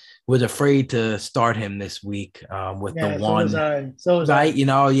I was afraid to start him this week with the one. So was I.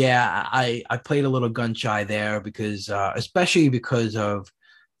 I played a little gun shy there because, especially because of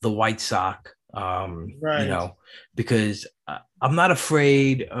the White Sox. Because I'm not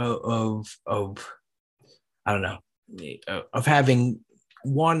afraid of I don't know, of having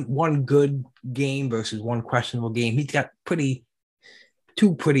one good game versus one questionable game. He's got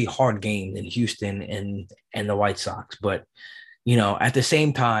two pretty hard games in Houston and the White Sox, but at the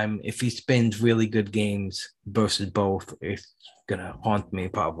same time, if he spins really good games versus both, it's gonna haunt me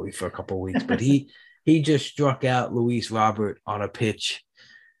probably for a couple of weeks. But he just struck out Luis Robert on a pitch,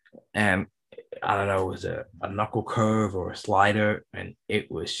 and I don't know, it was a knuckle curve or a slider, and it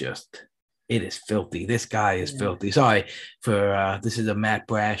is filthy. This guy is filthy. Sorry for this is a Matt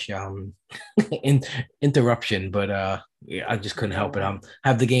Brash interruption, but I just couldn't help it.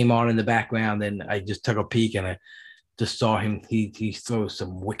 Have the game on in the background, and I just took a peek, and I just saw him. He throws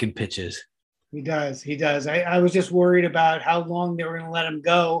some wicked pitches. He does. I was just worried about how long they were going to let him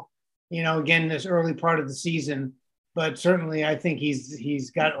go. Again, this early part of the season, but certainly I think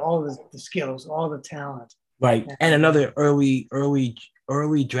he's got all the skills, all the talent. Right, and another early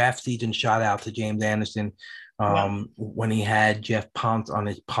draft season shout out to James Anderson when he had Jeff Ponce on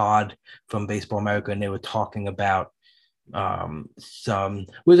his pod from Baseball America, and they were talking about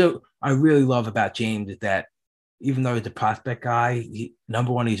what I really love about James is that even though he's a prospect guy,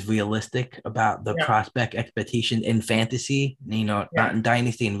 number one, he's realistic about the prospect expectation in fantasy, not in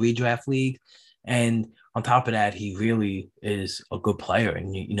dynasty and redraft league. And on top of that, he really is a good player,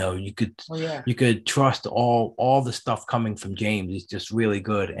 and you could trust all the stuff coming from James. He's just really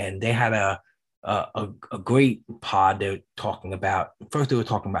good. And they had a a great pod. They're talking about first. They were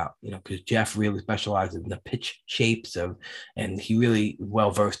talking about because Jeff really specializes in the pitch shapes and he really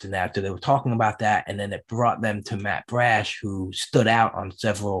well versed in that. So they were talking about that, and then it brought them to Matt Brash, who stood out on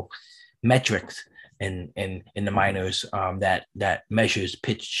several metrics in the minors that measures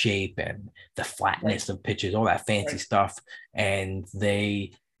pitch shape and the flatness of pitches, all that fancy stuff. And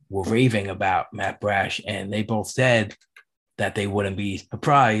they were raving about Matt Brash, and they both said that they wouldn't be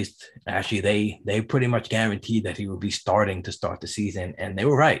surprised. Actually, they pretty much guaranteed that he would be starting to start the season, and they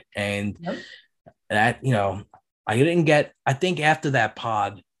were right. And that, I think after that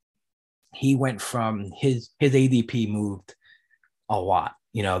pod, he went from his ADP moved a lot.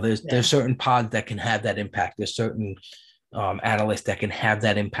 There's certain pods that can have that impact. There's certain analysts that can have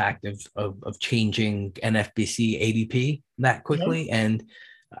that impact of changing NFBC ADP that quickly. And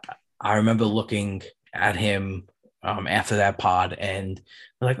I remember looking at him after that pod and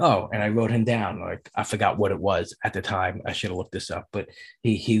like, oh, and I wrote him down. Like, I forgot what it was at the time. I should have looked this up, but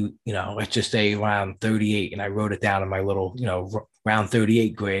he let's just say round 38, and I wrote it down in my little, round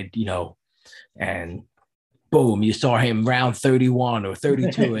 38 grid, and boom, you saw him round 31 or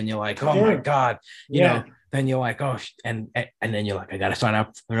 32, and you're like, oh my God, you know, then you're like, oh, and then you're like, I got to sign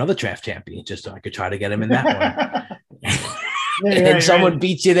up for another draft champion just so I could try to get him in that one. And someone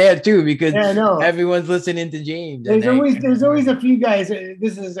beats you there too, because everyone's listening to James. There's always a few guys.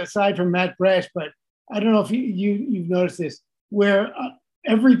 This is aside from Matt Brash, but I don't know if you've noticed this, where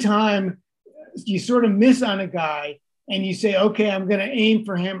every time you sort of miss on a guy and you say, okay, I'm going to aim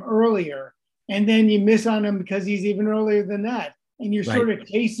for him earlier, and then you miss on him because he's even earlier than that, and you're sort of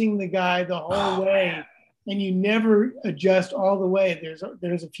chasing the guy the whole way, and you never adjust all the way.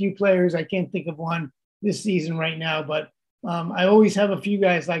 There's a few players, I can't think of one this season right now, but I always have a few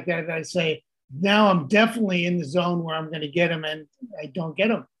guys like that I say, now I'm definitely in the zone where I'm going to get him, and I don't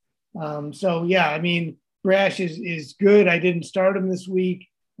get him. So, yeah, I mean, Brash is good. I didn't start him this week.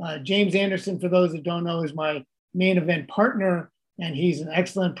 James Anderson, for those that don't know, is my main event partner, and he's an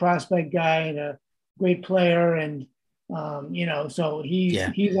excellent prospect guy and a great player. And, so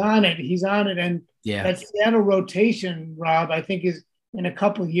he's on it. He's on it. And that Seattle rotation, Rob, I think is in a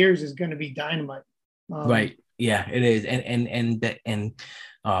couple of years is going to be dynamite. Right. Yeah, it is. And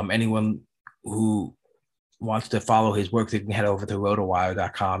anyone who wants to follow his work, they can head over to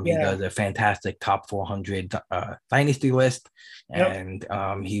rotowire.com. He does a fantastic top 400 dynasty list. And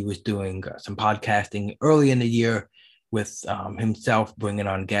he was doing some podcasting early in the year with himself bringing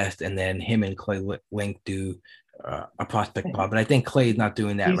on guests, and then him and Clay Link do a prospect pod. But I think Clay's not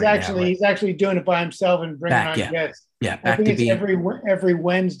doing that now. He's actually doing it by himself and bringing on guests. Yeah, I think it's every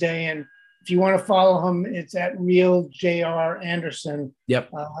Wednesday, and if you want to follow him, it's at Real JR Anderson.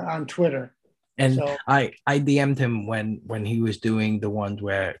 On Twitter. And so, I DM'd him when he was doing the ones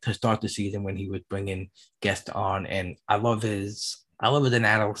where to start the season when he was bringing guests on, and I love his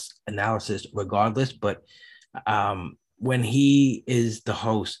analysis regardless. But when he is the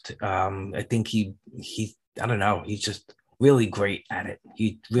host, I think he I don't know, he's just really great at it.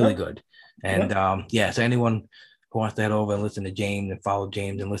 He's really good. And so anyone who wants to head over and listen to James and follow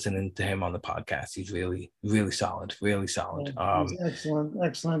James and listening to him on the podcast, he's really, really solid, really solid. He's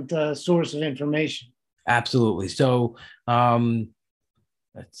excellent source of information. Absolutely. So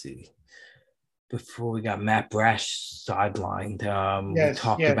let's see. Before we got Matt Brash sidelined, we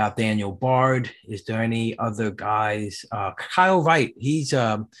talked about Daniel Bard. Is there any other guys? Kyle Wright, he's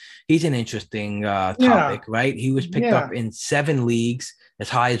an interesting topic, right? He was picked up in 7 leagues, as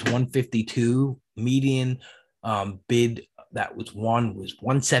high as 152. Median bid that was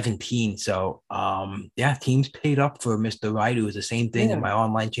 117. So teams paid up for Mr. Wright. It was the same thing in my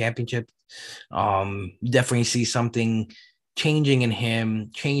online championship. Definitely see something changing in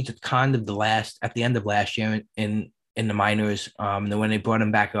him. Changed kind of at the end of last year in the minors. Then when they brought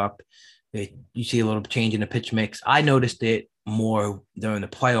him back up, you see a little change in the pitch mix. I noticed it more during the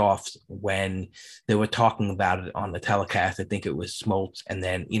playoffs when they were talking about it on the telecast. I think it was Smoltz, and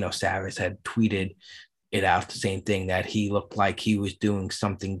then Saris had tweeted it out, the same thing, that he looked like he was doing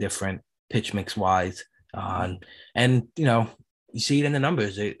something different pitch mix wise. And you see it in the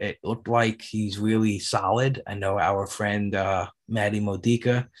numbers. It looked like he's really solid. I know our friend Maddie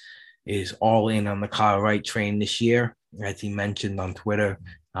Modica is all in on the Kyle Wright train this year, as he mentioned on Twitter.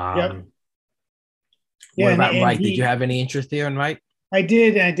 What about Wright? Did you have any interest there in Wright? I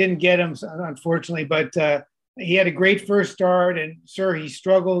did. I didn't get him, unfortunately, but he had a great first start, and he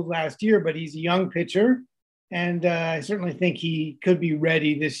struggled last year, but he's a young pitcher, and I certainly think he could be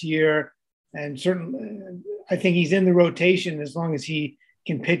ready this year. And certainly, I think he's in the rotation as long as he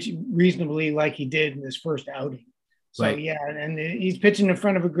can pitch reasonably like he did in his first outing. So Right. yeah, and he's pitching in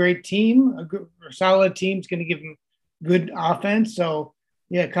front of a great team, a solid team's going to give him good offense. So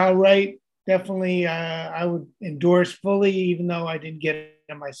yeah, Kyle Wright definitely I would endorse fully, even though I didn't get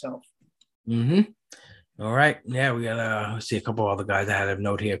it myself. Mm-hmm. All right. Yeah, we got let's see a couple other guys I had a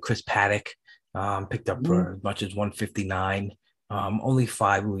note here. Chris Paddock picked up for as much as 159. Only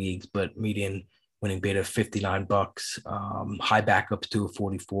 5 leagues, but median winning bid of $59. High backups to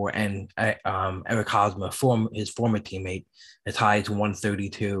 44. And Eric Hosmer, his former teammate, as high as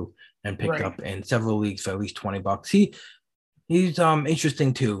 132 and picked up in several leagues for at least $20. He's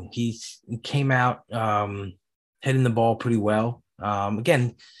interesting too. He came out hitting the ball pretty well.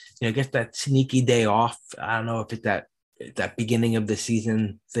 Again, I guess that sneaky day off. I don't know if it's that beginning of the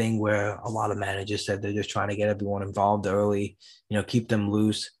season thing where a lot of managers said they're just trying to get everyone involved early, keep them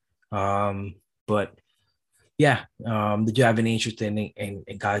loose. But yeah, did you have any interest in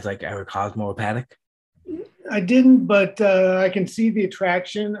guys like Eric Hosmer or Paddock? I didn't, but I can see the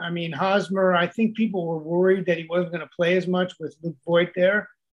attraction. I mean, Hosmer, I think people were worried that he wasn't going to play as much with Luke Voigt there,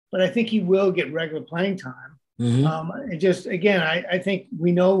 but I think he will get regular playing time. Mm-hmm. Again, I think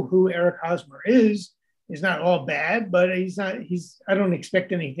we know who Eric Hosmer is. He's not all bad, but I don't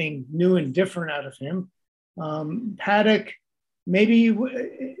expect anything new and different out of him. Paddock, maybe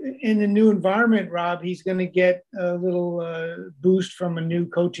in the new environment, Rob, he's going to get a little boost from a new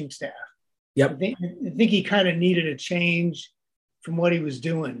coaching staff. Yep. I think he kind of needed a change from what he was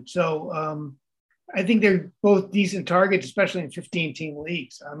doing. So I think they're both decent targets, especially in 15-team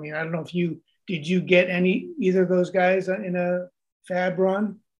leagues. I mean, I don't know if did you get either of those guys in a fab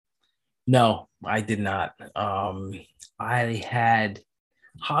run? No, I did not. I had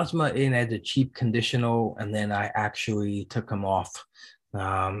Hosmer in as a cheap conditional, and then I actually took him off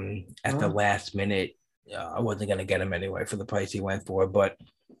at the last minute. I wasn't going to get him anyway for the price he went for, but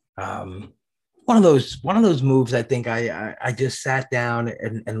one of those moves I think I just sat down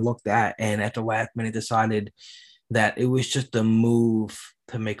and looked at, and at the last minute decided that it was just a move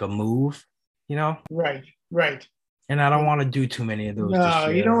to make a move, Right. And I don't want to do too many of those. No,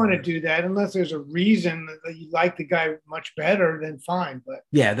 you don't want to do that unless there's a reason that you like the guy much better. Then fine, but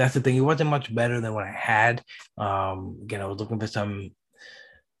yeah, that's the thing. He wasn't much better than what I had. Again, I was looking for some.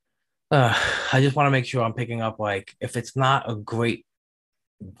 I just want to make sure I'm picking up, like, if it's not a great,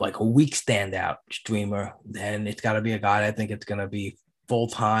 like a weak standout streamer, then it's got to be a guy that I think it's going to be full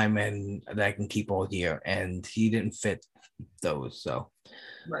time and that I can keep all year. And he didn't fit those, so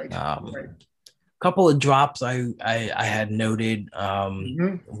right. Couple of drops I had noted.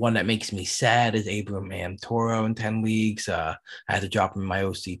 One that makes me sad is Abraham Toro in 10 leagues. I had to drop him in my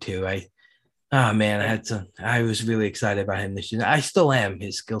OC too. I was really excited about him this year. I still am,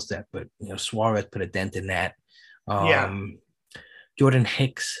 his skill set, but Suarez put a dent in that. Jordan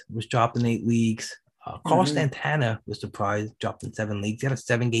Hicks was dropped in 8 leagues. Carlos Santana was surprised, dropped in 7 leagues. He had a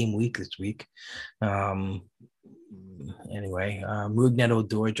 7-game week this week. Anyway, Rougned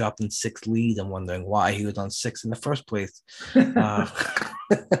Odor dropped in 6 leads. I'm wondering why he was on 6 in the first place. And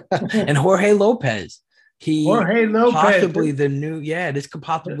Jorge Lopez. Possibly the new, this could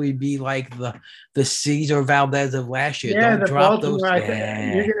possibly be like the Cesar Valdez of last year. Yeah, don't drop those. You're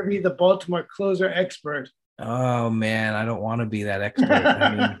going to be the Baltimore closer expert. Oh man, I don't want to be that expert.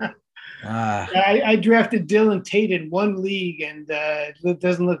 I mean, I drafted Dylan Tate in 1 league, and it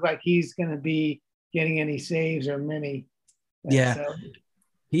doesn't look like he's going to be getting any saves or many.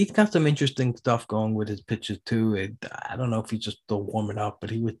 He's got some interesting stuff going with his pitches too. I don't know if he's just still warming up, but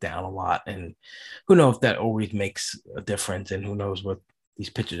he was down a lot, and who knows if that always makes a difference, and who knows what these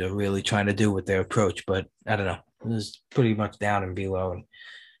pitchers are really trying to do with their approach. But I don't know. It was pretty much down in velo,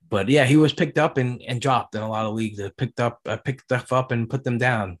 but yeah, he was picked up and dropped in a lot of leagues. They picked stuff up and put them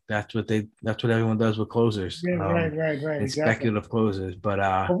down. That's what everyone does with closers. Yeah, right. Exactly. Speculative closers, but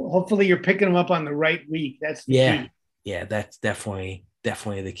hopefully you're picking them up on the right week. That's the key. Yeah, that's definitely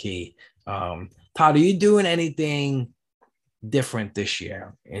the key. Todd, are you doing anything different this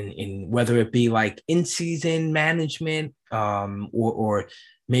year in whether it be like in-season management, or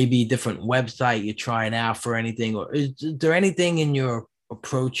maybe different website you're trying out for anything, or is there anything in your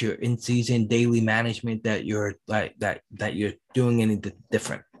approach, your in-season daily management that you're that you're doing anything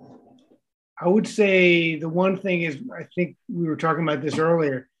different? I would say the one thing is, I think we were talking about this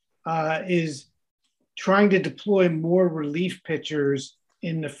earlier, is trying to deploy more relief pitchers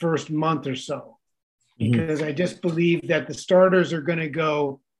in the first month or so, because I just believe that the starters are going to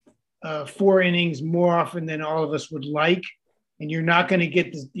go 4 innings more often than all of us would like, and you're not going to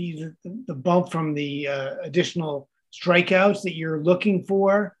get the bump from the additional strikeouts that you're looking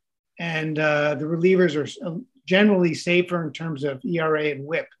for, and the relievers are generally safer in terms of ERA and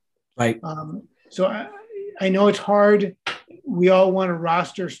WHIP. Right. So I know it's hard. We all want to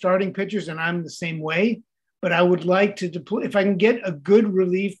roster starting pitchers, and I'm the same way. But I would like to deploy if I can get a good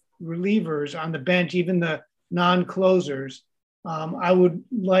relievers on the bench, even the non-closers. I would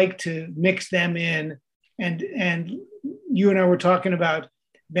like to mix them in, and you and I were talking about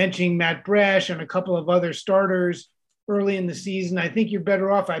benching Matt Brash and a couple of other starters early in the season. I think you're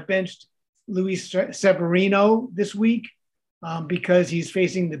better off. I benched Luis Severino this week because he's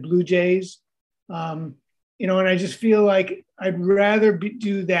facing the Blue Jays. And I just feel like I'd rather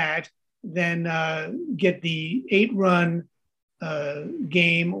do that than get the 8-run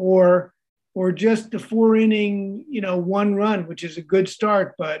game or just the 4-inning, 1 run, which is a good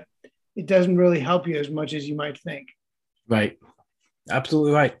start, but it doesn't really help you as much as you might think. Right.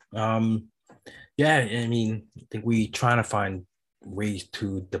 Absolutely right. Yeah, I mean, I think we trying to find ways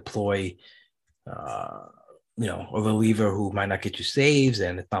to deploy, a reliever who might not get you saves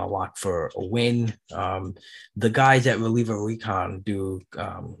and it's not a lock for a win. The guys at Reliever Recon do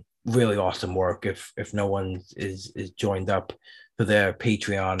really awesome work. If no one is joined up for their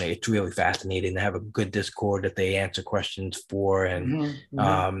Patreon, it's really fascinating. They have a good Discord that they answer questions for, and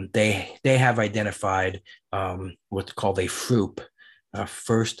they have identified what's called a FROOP,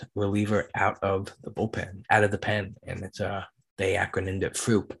 first reliever out of the pen, and it's they acronymed it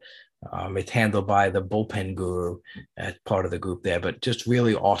FROOP. It's handled by the Bullpen Guru as part of the group there, but just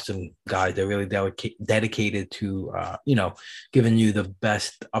really awesome guys. They're really dedicated to, giving you the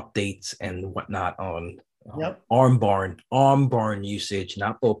best updates and whatnot on arm barn usage,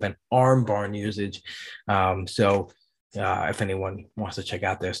 not bullpen, arm barn usage. So if anyone wants to check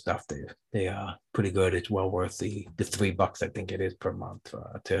out their stuff, they are pretty good. It's well worth the $3 I think it is per month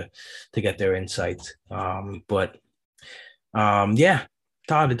to get their insights. Yeah.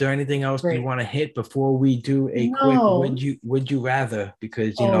 Todd, is there anything else you want to hit before we do a quick would you rather?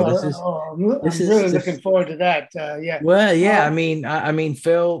 Because I'm really looking forward to that. Yeah. Well, yeah. I mean,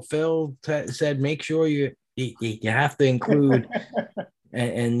 Phil said make sure you have to include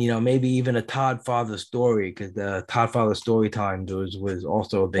and maybe even a Todd Father story, because the Todd Father story time was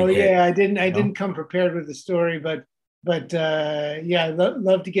also a big hit. Yeah, I didn't come prepared with the story, but love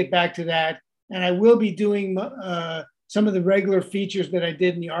to get back to that, and I will be doing some of the regular features that I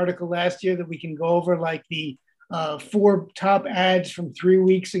did in the article last year that we can go over, like the 4 top ads from 3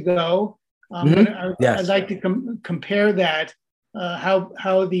 weeks ago. I'd like to compare that,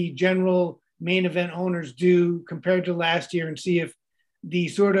 how the general main event owners do compared to last year, and see if the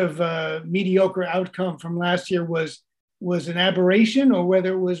sort of mediocre outcome from last year was an aberration, or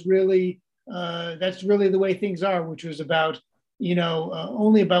whether it was really that's really the way things are, which was about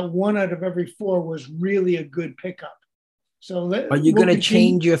only about 1 out of every 4 was really a good pickup. So are you going to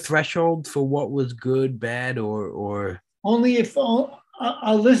change your threshold for what was good, bad, or only if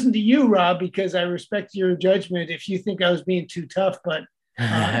I'll listen to you, Rob, because I respect your judgment if you think I was being too tough. But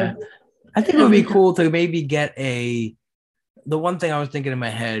I think it would be cool to maybe get the one thing I was thinking in my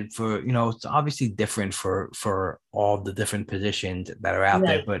head for, it's obviously different for all the different positions that are out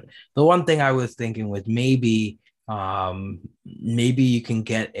there. But the one thing I was thinking was maybe you can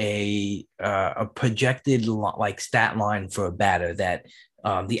get a projected stat line for a batter that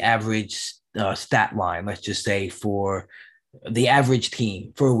the average stat line, let's just say for the average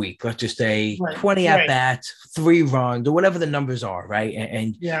team for a week, let's just say 20 at bats, 3 runs, or whatever the numbers are, right?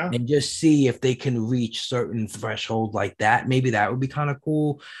 And just see if they can reach certain threshold like that. Maybe that would be kind of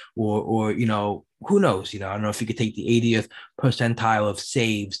cool. Or who knows? I don't know if you could take the 80th percentile of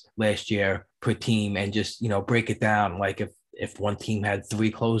saves last year per team and just break it down, like if one team had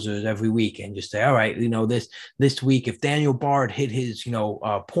 3 closers every week, and just say, all right, this week, if Daniel Bard hit his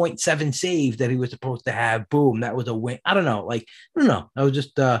 0.7 saves that he was supposed to have, boom, that was a win. I don't know. I was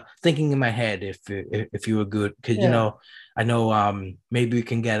just thinking in my head if you were good, because I know maybe we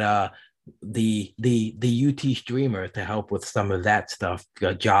can get the UT streamer to help with some of that stuff.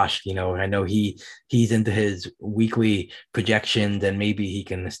 Josh, I know he's into his weekly projections, and maybe he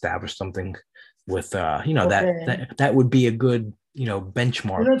can establish something with that would be a good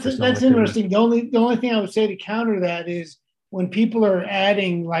benchmark. That's interesting. The only thing I would say to counter that is when people are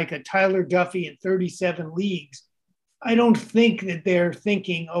adding like a Tyler Duffy in 37 leagues, I don't think that they're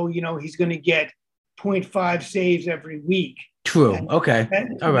thinking, he's going to get 0.5 saves every week. True. Okay.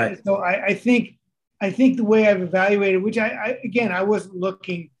 All right. So I think the way I've evaluated, which I wasn't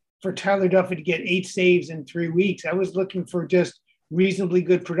looking for Tyler Duffy to get 8 saves in 3 weeks. I was looking for just reasonably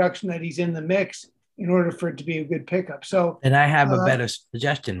good production that he's in the mix in order for it to be a good pickup. So, and I have a better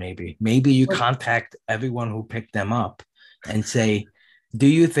suggestion. Maybe you contact everyone who picked them up and say, do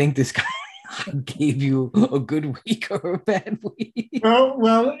you think this guy gave you a good week or a bad week?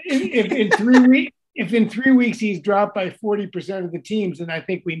 Well, if in 3 weeks, if in 3 weeks he's dropped by 40% of the teams, then I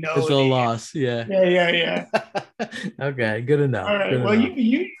think we know It's a loss. Yeah. Yeah. Okay. Good enough. All right. Good Well,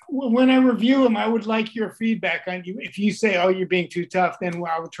 enough. when I review him, I would like your feedback on you. If you say, "Oh, you're being too tough," then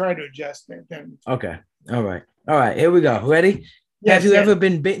I will try to adjust it. Then Okay. All right. All right. Here we go. Ready? yes, Have you yes. ever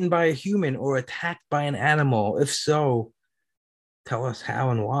been bitten by a human or attacked by an animal? If so, tell us how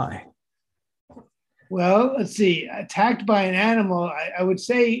and why. Well, let's see. Attacked by an animal, I would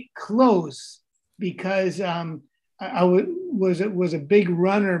say close because was a big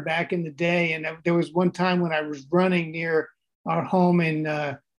runner back in the day, and there was one time when I was running near our home in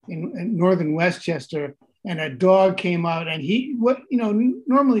northern Westchester, and a dog came out, and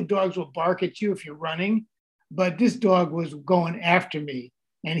normally dogs will bark at you if you're running, but this dog was going after me,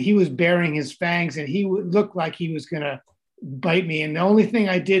 and he was baring his fangs, and he looked like he was gonna bite me, and the only thing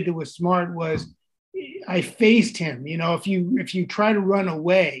I did that was smart was I faced him. If you try to run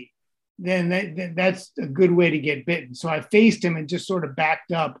away, then that's a good way to get bitten. So I faced him and just sort of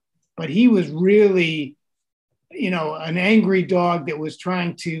backed up. But he was really, an angry dog that was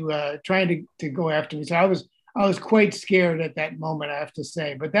trying to go after me. So I was quite scared at that moment, I have to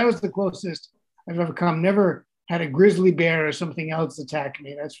say. But that was the closest I've ever come. Never had a grizzly bear or something else attack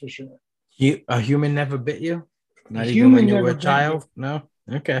me. That's for sure. A human never bit you? Not even human when you never were a bit child? No?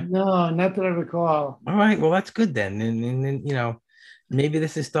 Okay. No, not that I recall. All right. Well, that's good then. And maybe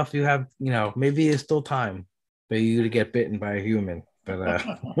this is stuff you have, maybe it's still time for you to get bitten by a human. But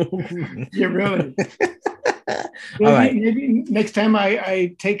Yeah, really. All right. Maybe next time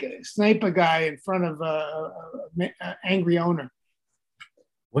I snipe a guy in front of an angry owner.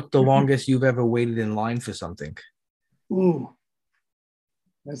 What's the longest you've ever waited in line for something? Ooh,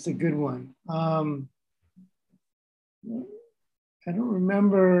 that's a good one. I don't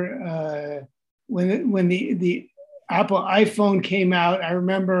remember when the Apple iPhone came out. I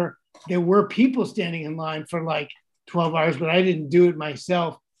remember there were people standing in line for like 12 hours, but I didn't do it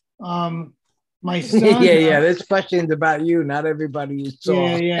myself. My son. Yeah. This question's about you. Not everybody you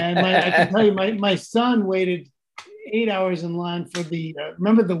saw. Yeah. And I can tell you, my son waited 8 hours in line for the.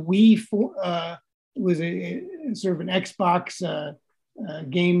 Remember the Wii? It was a sort of an Xbox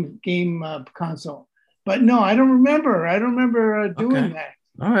game console. But no, I don't remember. I don't remember doing that.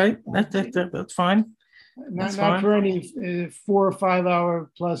 All right, that's fine. Not for any 4 or 5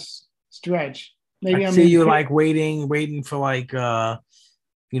 hour plus stretch. Maybe I see you like waiting for like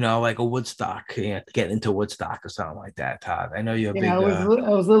like a Woodstock, get into Woodstock or something like that, Todd. I know you're a big. I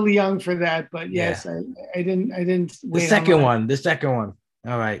was a little young for that, but yes, I didn't. The second one.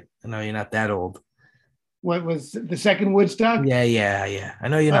 All right, I know you're not that old. What was the second Woodstock? Yeah. I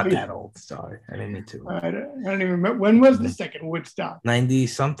know you're not that old. Sorry, I didn't mean to. I don't even remember. When was the second Woodstock? 90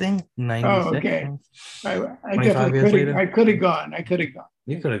 something. 96. Oh, okay. I definitely could have gone. You could have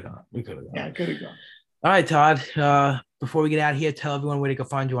gone. We could have gone. Yeah, I could have gone. All right, Todd. Before we get out of here, tell everyone where they can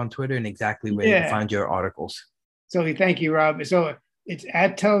find you on Twitter and exactly where they can find your articles. So thank you, Rob. So it's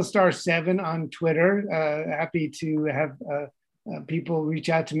at Telestar7 on Twitter. Happy to have people reach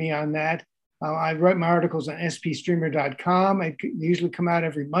out to me on that. I write my articles on spstreamer.com. I usually come out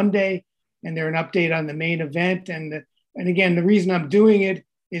every Monday, and they're an update on the main event. And again, the reason I'm doing it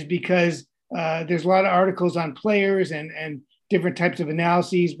is because there's a lot of articles on players and different types of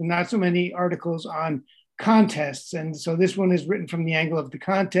analyses, but not so many articles on contests. And so this one is written from the angle of the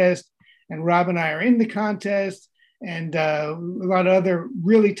contest, and Rob and I are in the contest, and a lot of other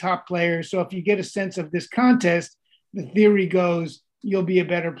really top players. So if you get a sense of this contest, the theory goes, you'll be a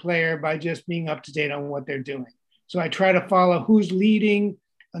better player by just being up to date on what they're doing. So I try to follow who's leading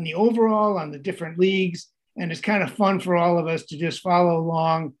on the overall, on the different leagues. And it's kind of fun for all of us to just follow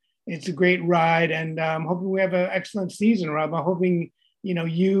along. It's a great ride. And I'm hoping we have an excellent season, Rob. I'm hoping,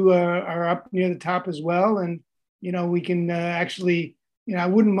 you are up near the top as well. And, we can actually, I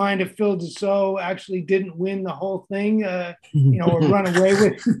wouldn't mind if Phil Dussault actually didn't win the whole thing, or run away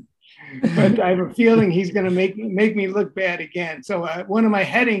with it. But I have a feeling he's going to make me look bad again. So one of my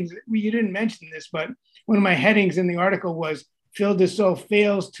headings, you didn't mention this, but one of my headings in the article was Phil Dussault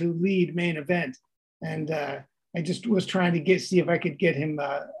fails to lead main event. And I just was trying to see if I could get him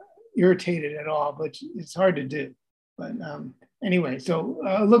irritated at all, but it's hard to do. But anyway, so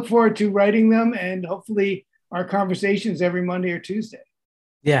look forward to writing them and hopefully our conversations every Monday or Tuesday.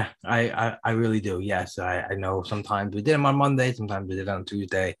 Yeah, I really do. Yes, I know sometimes we did them on Monday, sometimes we did it on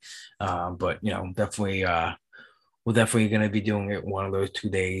Tuesday, but definitely we're definitely going to be doing it one of those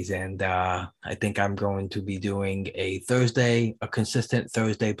 2 days, and I think I'm going to be doing a consistent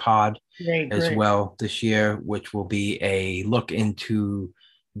Thursday pod as well this year, which will be a look into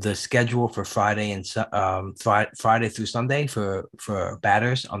the schedule for Friday and Friday through Sunday for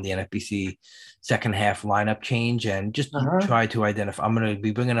batters on the NFBC second half lineup change, and just try to identify. I'm going to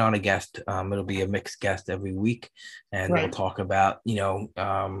be bringing on a guest. It'll be a mixed guest every week, and we'll talk about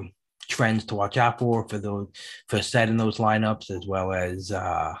trends to watch out for setting those lineups, as well as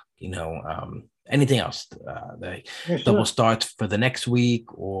anything else, double starts for the next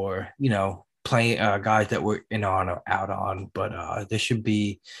week, or play guys that we're in on or out on. But there should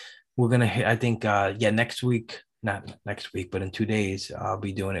be, we're gonna hit, I think next week, not next week, but in 2 days, I'll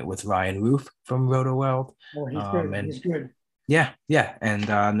be doing it with Ryan Roof from Roto World. Oh, he's good. And he's good. Yeah, and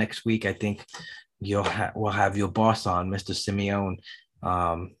next week I think we'll have your boss on, Mr. Simeone,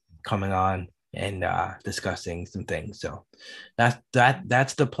 coming on and discussing some things. So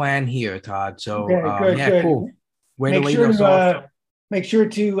that's the plan here, Todd. So good. Cool. Make sure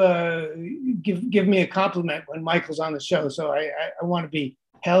to give me a compliment when Michael's on the show. So I want to be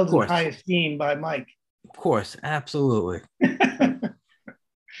held in high esteem by Mike. Of course, absolutely.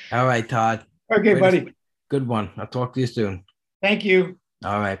 All right, Todd. Okay, buddy. Good one. I'll talk to you soon. Thank you.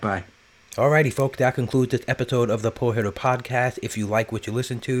 All right, bye. Alrighty, folks, that concludes this episode of the Pull Hitter Podcast. If you like what you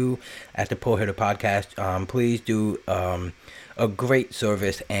listen to at the Pull Hitter Podcast, please do a great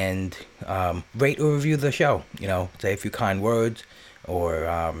service and rate or review the show. Say a few kind words, or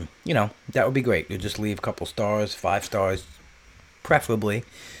that would be great. You just leave a couple stars, 5 stars, preferably.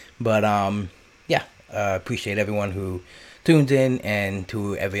 But appreciate everyone who tunes in and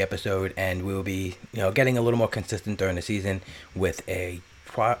to every episode, and we'll be getting a little more consistent during the season with a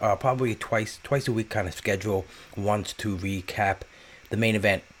probably twice a week kind of schedule. Once to recap the main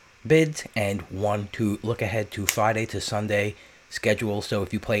event bids, and one to look ahead to Friday to Sunday schedule. So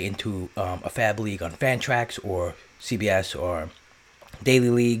if you play into a Fab League on Fantrax or CBS or Daily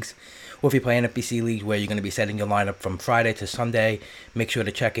Leagues, or if you play NFBC Leagues where you're going to be setting your lineup from Friday to Sunday, make sure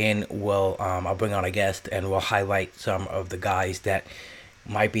to check in. I'll bring on a guest, and we'll highlight some of the guys that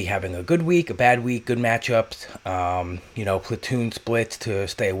might be having a good week, a bad week, good matchups, platoon splits to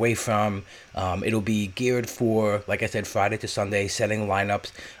stay away from. It'll be geared for, like I said, Friday to Sunday, setting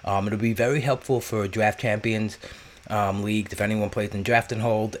lineups. It'll be very helpful for Draft Champions leagues. If anyone plays in Draft and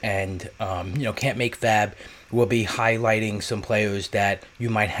Hold and, can't make Fab, we'll be highlighting some players that you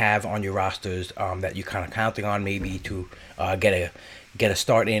might have on your rosters that you're kind of counting on maybe to get a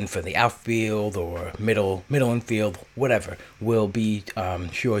start in for the outfield or middle infield, whatever. We'll be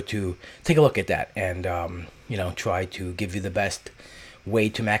sure to take a look at that and try to give you the best way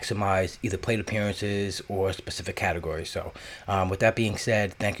to maximize either plate appearances or specific categories. So with that being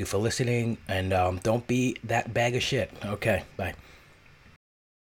said, thank you for listening, and don't be that bag of shit. Okay, bye.